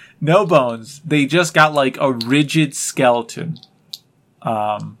 No bones. They just got, like, a rigid skeleton.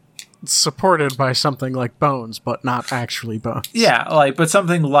 Supported by something like bones, but not actually bones. Yeah, like, but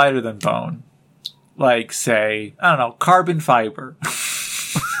something lighter than bone. Like, say, I don't know, carbon fiber.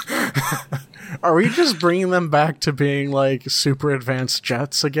 Are we just bringing them back to being, like, super advanced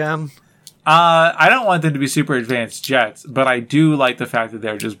jets again? I don't want them to be super advanced jets, but I do like the fact that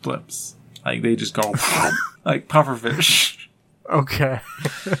they're just blimps. Like, they just go, like pufferfish. Okay.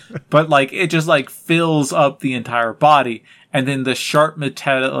 But, like, it just, like, fills up the entire body. And then the sharp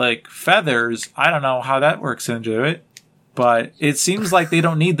metallic feathers, I don't know how that works into it. But it seems like they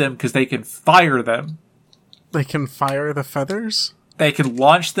don't need them because they can fire them. They can fire the feathers? They can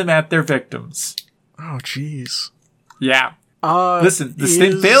launch them at their victims. Oh, jeez. Yeah. Listen, the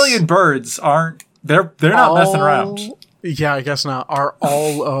Stymphalian birds aren't... They're not messing around. Yeah, I guess not. Are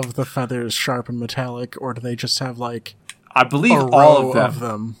all of the feathers sharp and metallic, or do they just have, like, I believe a all row of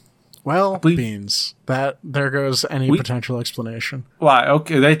them. Well, beans. There goes any potential explanation. Why?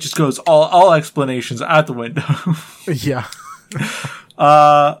 Okay, that just goes all explanations out the window. Yeah.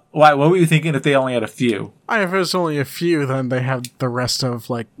 Why? What were you thinking if they only had a few? If there's only a few, then they have the rest of,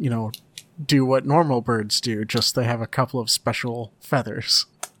 like, do what normal birds do. Just they have a couple of special feathers.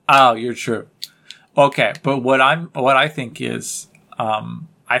 Oh, you're true. Okay, but what I think is,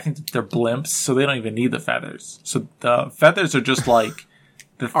 I think that they're blimps, so they don't even need the feathers. So the feathers are just like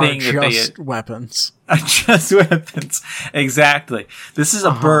the thing that they just weapons. Just weapons. Exactly. This is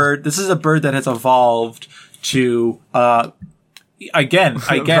a bird. This is a bird that has evolved to again.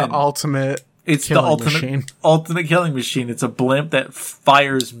 The ultimate. It's the machine. ultimate killing machine. It's a blimp that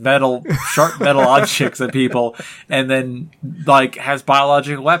fires sharp metal objects at people, and then like has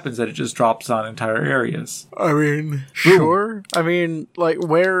biological weapons that it just drops on entire areas. I mean, sure. I mean, like,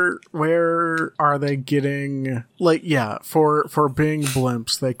 where are they getting? Like, yeah, for being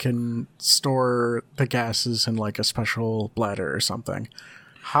blimps, they can store the gases in like a special bladder or something.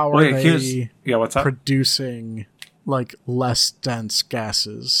 How are they what's up? producing like less dense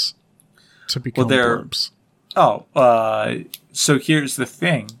gases to become blimps? So here's the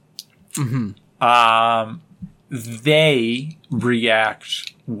thing. Mm-hmm. They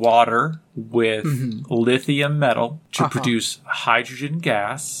react water with lithium metal to produce hydrogen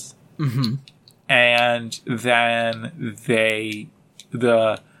gas. Mm-hmm. And then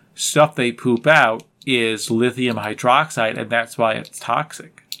the stuff they poop out is lithium hydroxide, and that's why it's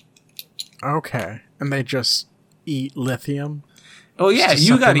toxic. Okay. And they just eat lithium? Oh yeah,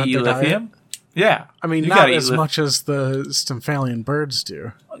 you gotta eat lithium. Diet? Yeah. I mean, not as much as the Stymphalian birds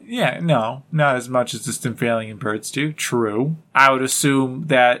do. Yeah, no, not as much as the Stymphalian birds do. True. I would assume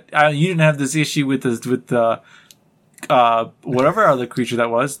that you didn't have this issue with the whatever other creature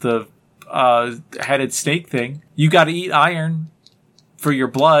that was, the headed snake thing. You got to eat iron for your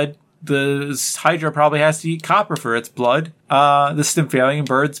blood. The Hydra probably has to eat copper for its blood. The Stymphalian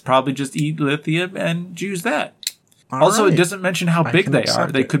birds probably just eat lithium and use that. Also, it doesn't mention how big they are.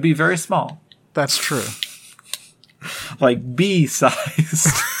 They could be very small. That's true. Like bee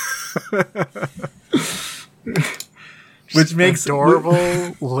size. Which makes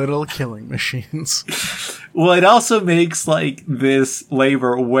adorable little killing machines. Well, it also makes like this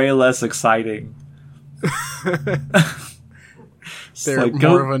labor way less exciting. They're like,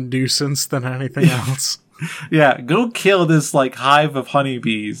 more of a nuisance than anything else. Yeah, go kill this like hive of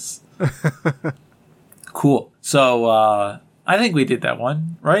honeybees. Cool. So I think we did that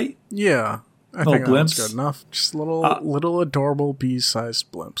one, right? Yeah. I think that was good enough. Just little adorable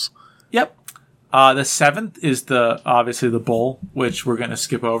bee-sized blimps. Yep. The 7th is obviously the bull, which we're going to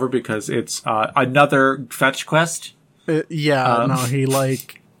skip over because it's another fetch quest. He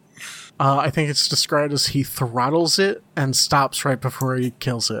I think it's described as he throttles it and stops right before he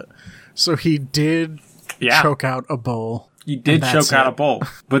kills it. So he did choke out a bull. He did choke out a bull.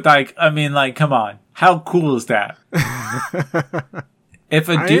 But come on. How cool is that? If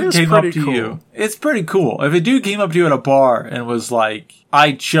a dude came up to you, it's pretty cool. If a dude came up to you at a bar and was like,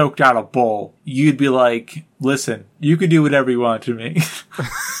 I choked out a bull, you'd be like, listen, you can do whatever you want to me.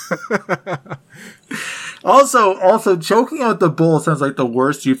 Also, choking out the bull sounds like the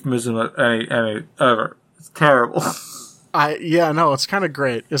worst euphemism of any ever. It's terrible. It's kind of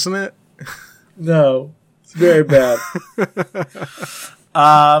great, isn't it? No, it's very bad.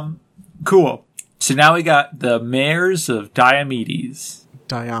 Cool. So now we got the mares of Diomedes.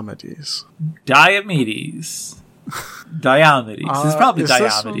 Diomedes. It's probably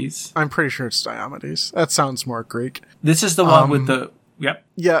Diomedes. I'm pretty sure it's Diomedes. That sounds more Greek. This is the one with the... Yep.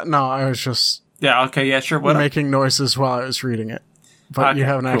 Yeah, no, I was just... Yeah, okay, yeah, sure. Making noises while I was reading it. But you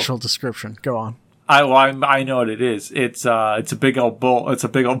have an actual description. Go on. I know what it is. It's a big old bull. It's a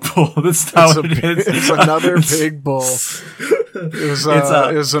big old bull. That's not what it is. It's another big bull.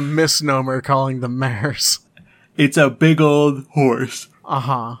 It was a misnomer calling them mares. It's a big old horse.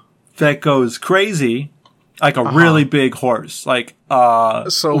 That goes crazy, like a really big horse, like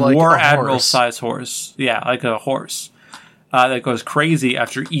war admiral size horse. Yeah, like a horse that goes crazy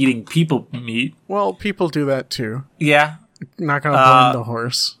after eating people meat. Well, people do that too. Yeah, not gonna blame the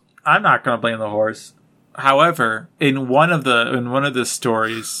horse. I'm not gonna blame the horse. However, in one of the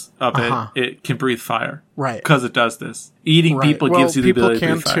stories of it can breathe fire, right? Because it does this. Eating people gives you the ability to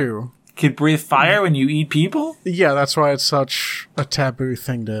breathe fire. Too. Can breathe fire when you eat people? Yeah, that's why it's such a taboo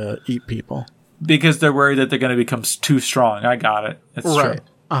thing to eat people. Because they're worried that they're going to become too strong. I got it. It's true.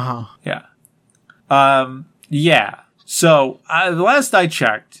 Yeah. Yeah. So, the last I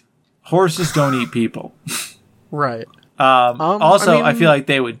checked, horses don't eat people. Right. I feel like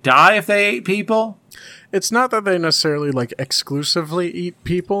they would die if they ate people. It's not that they necessarily, exclusively eat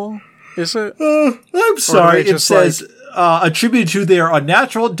people, is it? I'm sorry. It says... attributed to their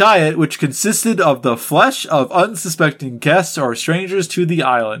unnatural diet, which consisted of the flesh of unsuspecting guests or strangers to the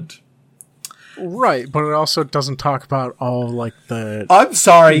island. Right, but it also doesn't talk about all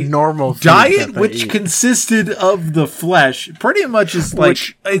the normal food diet, which consisted of the flesh. Pretty much is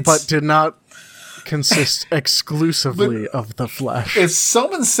but did not consist exclusively of the flesh. If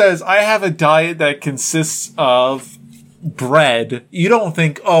someone says, "I have a diet that consists of bread," you don't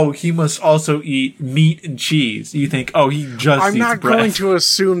think, oh, he must also eat meat and cheese. You think, oh, he just eats bread. I'm not going to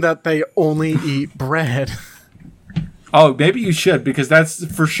assume that they only eat bread. Oh, maybe you should, because that's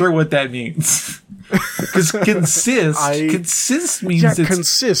for sure what that means. Because consist means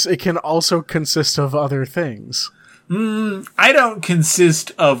consists. It can also consist of other things. I don't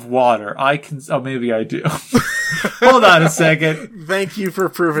consist of water. Maybe I do. Hold on a second. Thank you for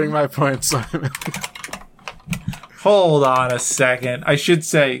proving my point, Simon. Hold on a second. I should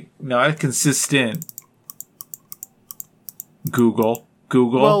say, no, I consist in Google.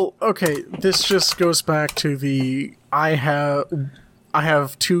 Well, okay, this just goes back to I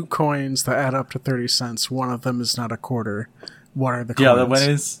have 2 coins that add up to 30 cents. One of them is not a quarter. What are the coins? Yeah, the one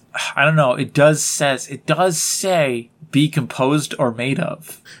is, I don't know. It does say be composed or made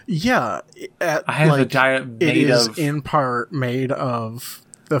of. Yeah. I have a diet made of. It is in part made of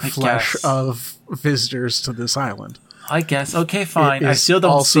the flesh of visitors to this island. I guess. Okay, fine. I still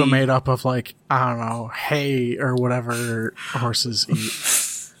don't also made up of I don't know, hay or whatever horses eat.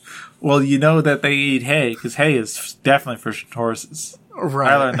 Well, you know that they eat hay because hay is definitely for horses.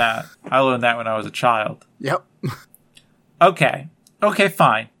 Right. I learned that. I learned that when I was a child. Yep. Okay. Okay,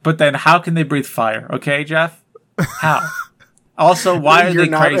 fine. But then how can they breathe fire? Okay, Jeff? How? Also, why are You're they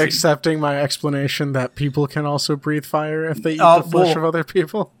not crazy? accepting my explanation that people can also breathe fire if they eat the flesh of other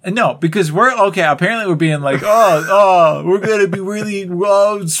people? No, because apparently we're being like, we're going to be really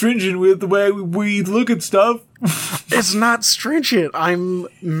stringent with the way we look at stuff. It's not stringent. I'm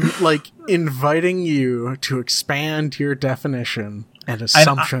like inviting you to expand your definition and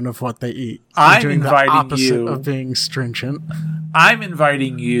assumption of what they eat. I'm doing inviting the opposite you of being stringent. I'm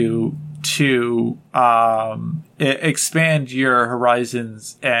inviting you to expand your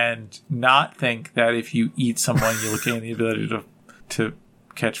horizons and not think that if you eat someone, you'll gain the ability to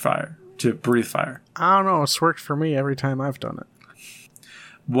catch fire, to breathe fire. I don't know. It's worked for me every time I've done it.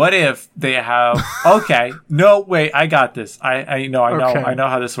 What if they have? Okay, no, wait, I got this. I know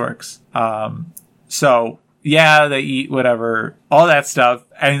how this works. So yeah, they eat whatever, all that stuff,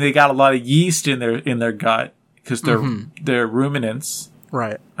 and they got a lot of yeast in their gut because they're ruminants.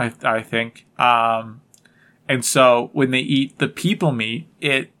 Right. I think. And so when they eat the people meat,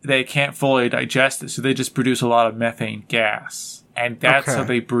 they can't fully digest it, so they just produce a lot of methane gas, and that's how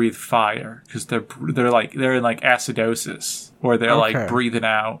they breathe fire, because they're in like acidosis, where they're like breathing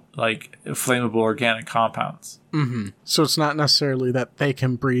out like flammable organic compounds. Mm-hmm. So it's not necessarily that they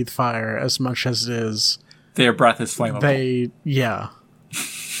can breathe fire as much as it is their breath is flammable.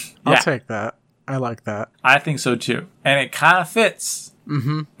 I'll take that. I like that. I think so too, and it kind of fits.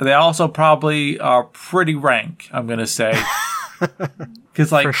 Mm-hmm. They also probably are pretty rank, I'm gonna say,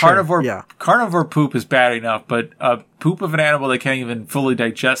 because like carnivore poop is bad enough, but poop of an animal that can't even fully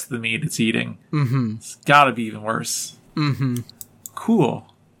digest the meat it's eating, it's gotta be even worse. Mm-hmm. Cool.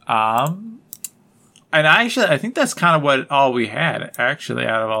 And I think that's kind of what all we had actually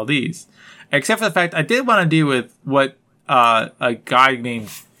out of all these, except for the fact I did want to deal with what a guy named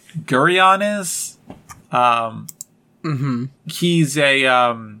Gurion is. He's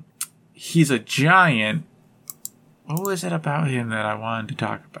a giant. What was it about him that I wanted to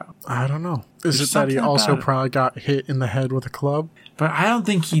talk about? I don't know. Is it that he also probably got hit in the head with a club? But I don't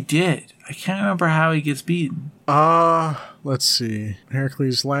think he did. I can't remember how he gets beaten. Let's see.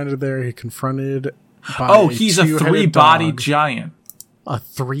 Heracles landed there. He confronted. He's a three-bodied giant. A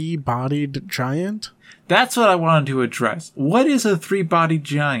three-bodied giant? That's what I wanted to address. What is a three-bodied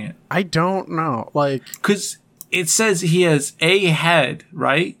giant? I don't know. Like, because it says he has a head,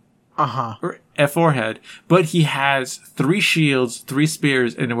 right? Or a forehead, but he has 3 shields, 3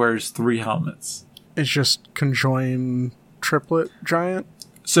 spears, and wears 3 helmets. It's just conjoined triplet giant.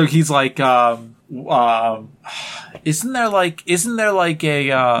 So he's like, isn't there like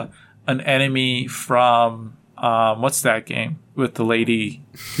an enemy from what's that game with the lady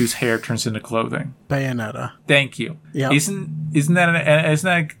whose hair turns into clothing? Bayonetta. Thank you. Yeah. Isn't that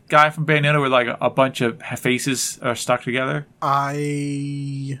a guy from Bayonetta where like a bunch of faces are stuck together?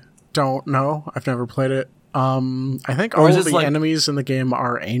 I don't know. I've never played it. I think all of the enemies in the game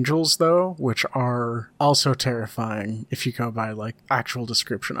are angels, though, which are also terrifying if you go by like actual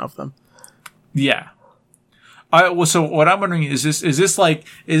description of them. Yeah. So what I'm wondering is this like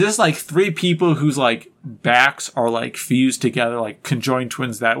 3 people whose like backs are like fused together, like conjoined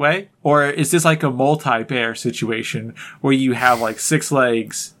twins that way, or is this like a multi-pair situation where you have like 6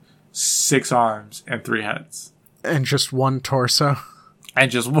 legs, 6 arms, and 3 heads, and just 1 torso,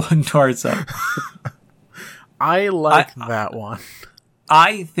 and just 1 torso? I like that one.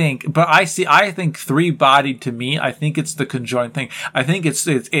 I think 3-bodied to me, I think it's the conjoined thing. I think it's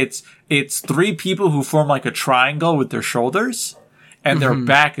 3 people who form like a triangle with their shoulders, and their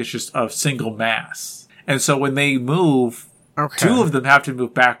back is just a single mass. And so when they move, 2 of them have to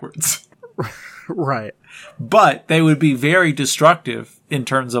move backwards. Right. But they would be very destructive in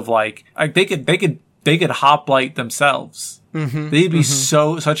terms of like they could hoplite themselves. They'd be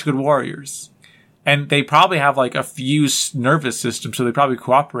such good warriors. And they probably have like a fused nervous system, so they probably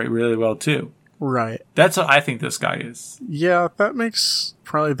cooperate really well too. Right. That's what I think this guy is. Yeah, that makes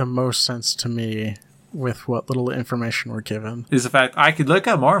probably the most sense to me with what little information we're given. Is the fact I could look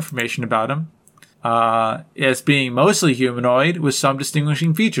up more information about him. As being mostly humanoid with some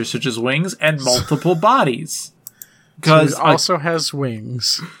distinguishing features such as wings and multiple bodies. Because he also has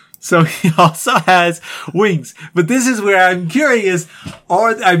wings. So he also has wings, but this is where I'm curious.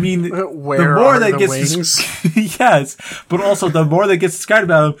 Where the more that gets wings? Yes, but also the more that gets described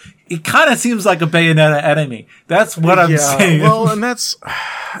about him, it kind of seems like a Bayonetta enemy. That's what I'm saying. Well, and that's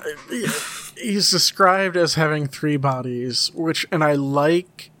he's described as having 3 bodies, and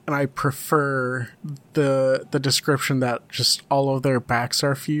I prefer the description that just all of their backs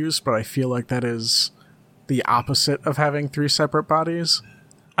are fused, but I feel like that is the opposite of having 3 separate bodies.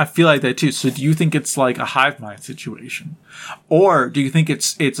 I feel like that too. So do you think it's like a hive mind situation? Or do you think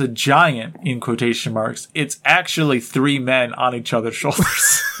it's a giant, in quotation marks, it's actually 3 men on each other's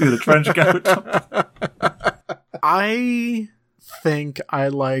shoulders with a trench coat? I think I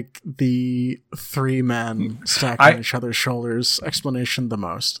like the 3 men stacked on each other's shoulders explanation the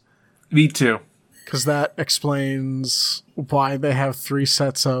most. Me too. Because that explains why they have 3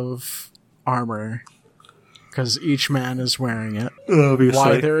 sets of armor. Because each man is wearing it. Obviously.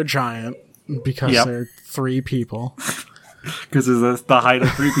 Why they're a giant. Because they're 3 people. Because it's the height of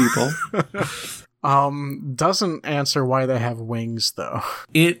 3 people. Doesn't answer why they have wings, though.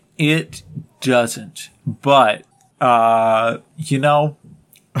 It doesn't. But,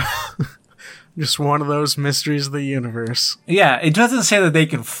 just one of those mysteries of the universe. Yeah, it doesn't say that they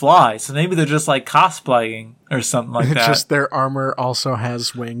can fly, so maybe they're just like cosplaying or something like that. It's just their armor also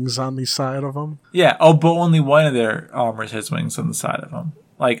has wings on the side of them. Yeah, but only one of their armors has wings on the side of them.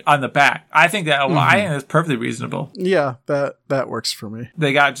 Like on the back. I think that's perfectly reasonable. Yeah, that works for me.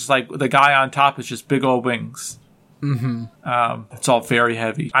 They got just like the guy on top is just big old wings. It's all very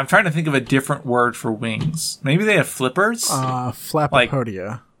heavy. I'm trying to think of a different word for wings. Maybe they have flippers?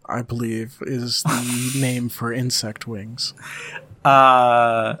 Flapopodia, I believe, is the name for insect wings. You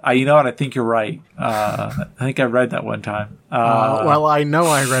know what? I think you're right. I think I read that one time. Well, I know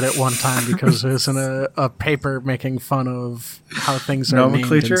I read it one time because it was in a paper making fun of how things are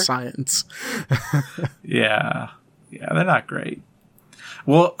named in science. Yeah, they're not great.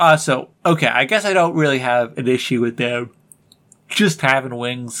 Well, okay, I guess I don't really have an issue with them just having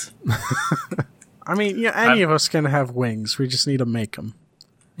wings. I mean, yeah, any of us can have wings. We just need to make them.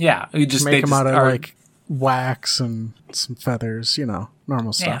 Yeah, we just make them out of like wax and some feathers,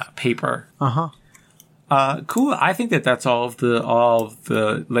 normal stuff. Yeah, paper. Cool. I think that's all of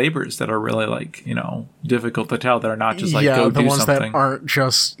the labors that are really like, difficult to tell, that are not just like go do something. Yeah, the ones that aren't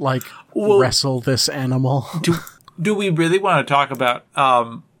just like wrestle this animal. Do we really want to talk about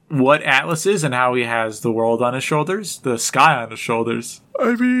what Atlas is and how he has the world on his shoulders, the sky on his shoulders?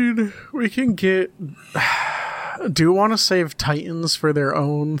 I mean, we can get. Do you want to save Titans for their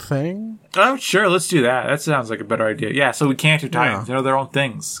own thing? Oh, sure. Let's do that. That sounds like a better idea. Yeah, so we can't do Titans. They're their own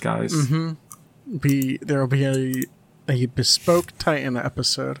things, guys. There'll be a bespoke Titan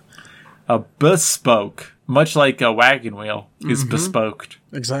episode. A bespoke. Much like a wagon wheel is bespoked.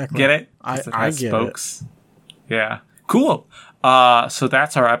 Exactly. Get it? I get spokes. It. Yeah. Cool. So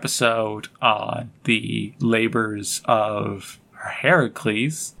that's our episode on the labors of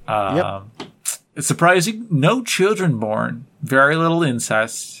Heracles. It's surprising. No children born. Very little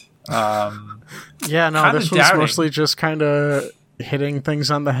incest. This one's mostly just kind of hitting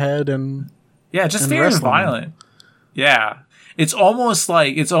things on the head and just very violent. Yeah, it's almost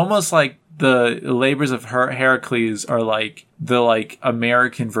like the labors of Heracles are like the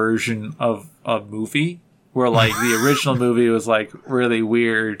American version of a movie, where like the original movie was like really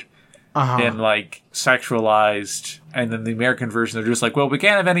weird. And like sexualized, and then the American version, they're just like, well, we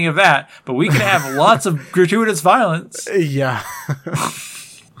can't have any of that, but we can have lots of gratuitous violence. Yeah.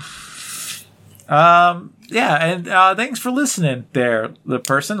 And thanks for listening there, the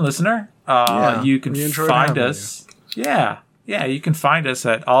listener. You can find us. Yeah, you can find us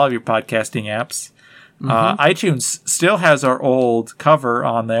at all of your podcasting apps. iTunes still has our old cover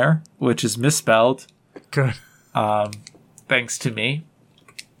on there, which is misspelled. Good. Thanks to me.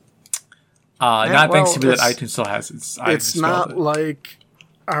 Thanks to me that iTunes still has it. It's not like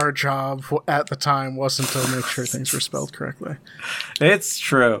our job at the time wasn't to make sure things were spelled correctly. It's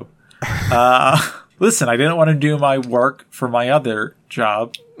true. Listen, I didn't want to do my work for my other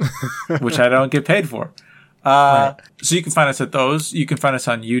job, which I don't get paid for. Right. So you can find us at those. You can find us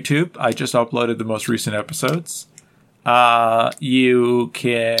on YouTube. I just uploaded the most recent episodes. You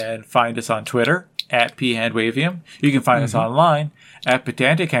can find us on Twitter at phandwavium. You can find us online at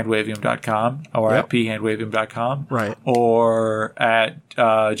pedantichandwavium.com or at phandwavium.com. Right. Or at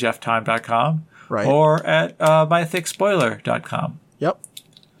jefftime.com. Right. Or at mythickspoiler.com. Yep.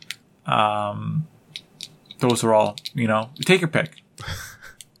 Those are all, take your pick.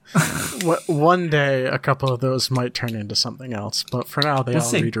 One day, a couple of those might turn into something else, but for now, they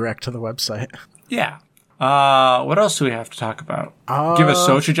all redirect to the website. Yeah. What else do we have to talk about? Give us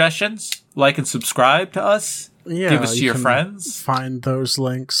show suggestions. Like and subscribe to us. Yeah, give us to your friends. Find those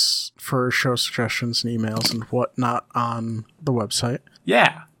links for show suggestions and emails and whatnot on the website.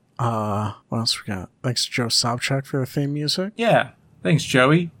 Yeah. What else we got? Thanks to Joe Sobchak for the theme music. Yeah. Thanks,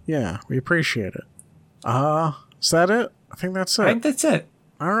 Joey. Yeah, we appreciate it. Is that it? I think that's it. I think that's it.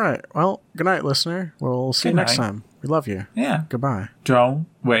 All right. Well, good night, listener. We'll see you next time. We love you. Yeah. Goodbye. Don't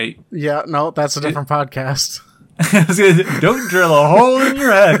wait. Yeah, no, that's a different podcast. I was gonna, don't drill a hole in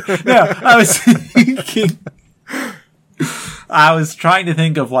your head. No, I was thinking. I was trying to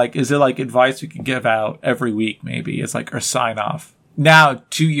think of like, is it like advice we could give out every week? Maybe it's like our sign off. Now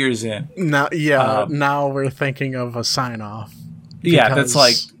 2 years in. Now, now we're thinking of a sign off. Yeah, that's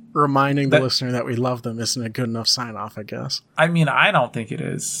like reminding the listener that we love them isn't a good enough sign off, I guess. I mean, I don't think it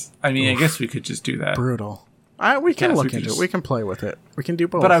is. I mean, I guess we could just do that. Brutal. We can look into it. We can play with it. We can do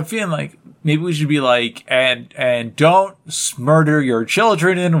both. But I'm feeling like maybe we should be like, and don't murder your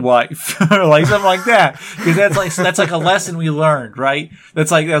children and wife, or like something like that, because that's like a lesson we learned, right?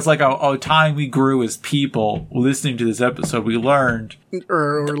 That's like a time we grew as people listening to this episode. We learned,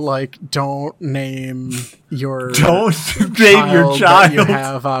 or like don't name your child that you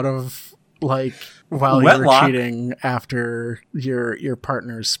have out of like while wedlock. You're cheating after your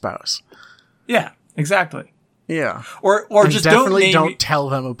partner's spouse. Yeah, exactly. Yeah. Or and just definitely don't tell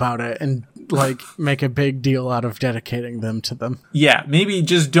them about it and like make a big deal out of dedicating them to them. Yeah, maybe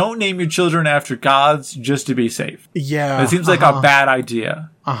just don't name your children after gods just to be safe. Yeah. It seems like a bad idea.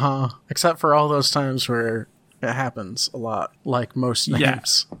 Except for all those times where it happens a lot, like most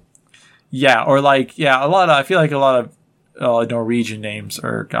names. Yeah, or like I feel like a lot of Norwegian names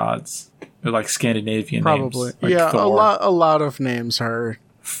are gods. Or like Scandinavian names. Probably. Like Thor. a lot of names are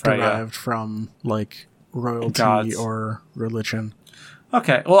derived from like royalty gods. or religion.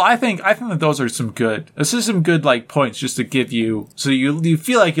 Okay, well, I think that those are some good. This is some good like points just to give you, so you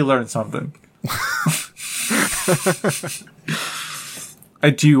feel like you learned something.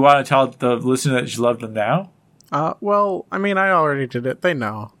 Do you want to tell the listener that you love them now? Well, I mean, I already did it. They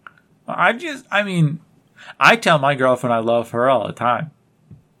know. I tell my girlfriend I love her all the time,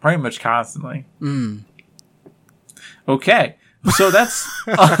 pretty much constantly. Okay. So that's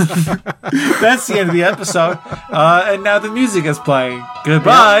the end of the episode. And now the music is playing.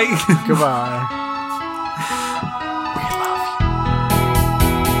 Goodbye. Goodbye.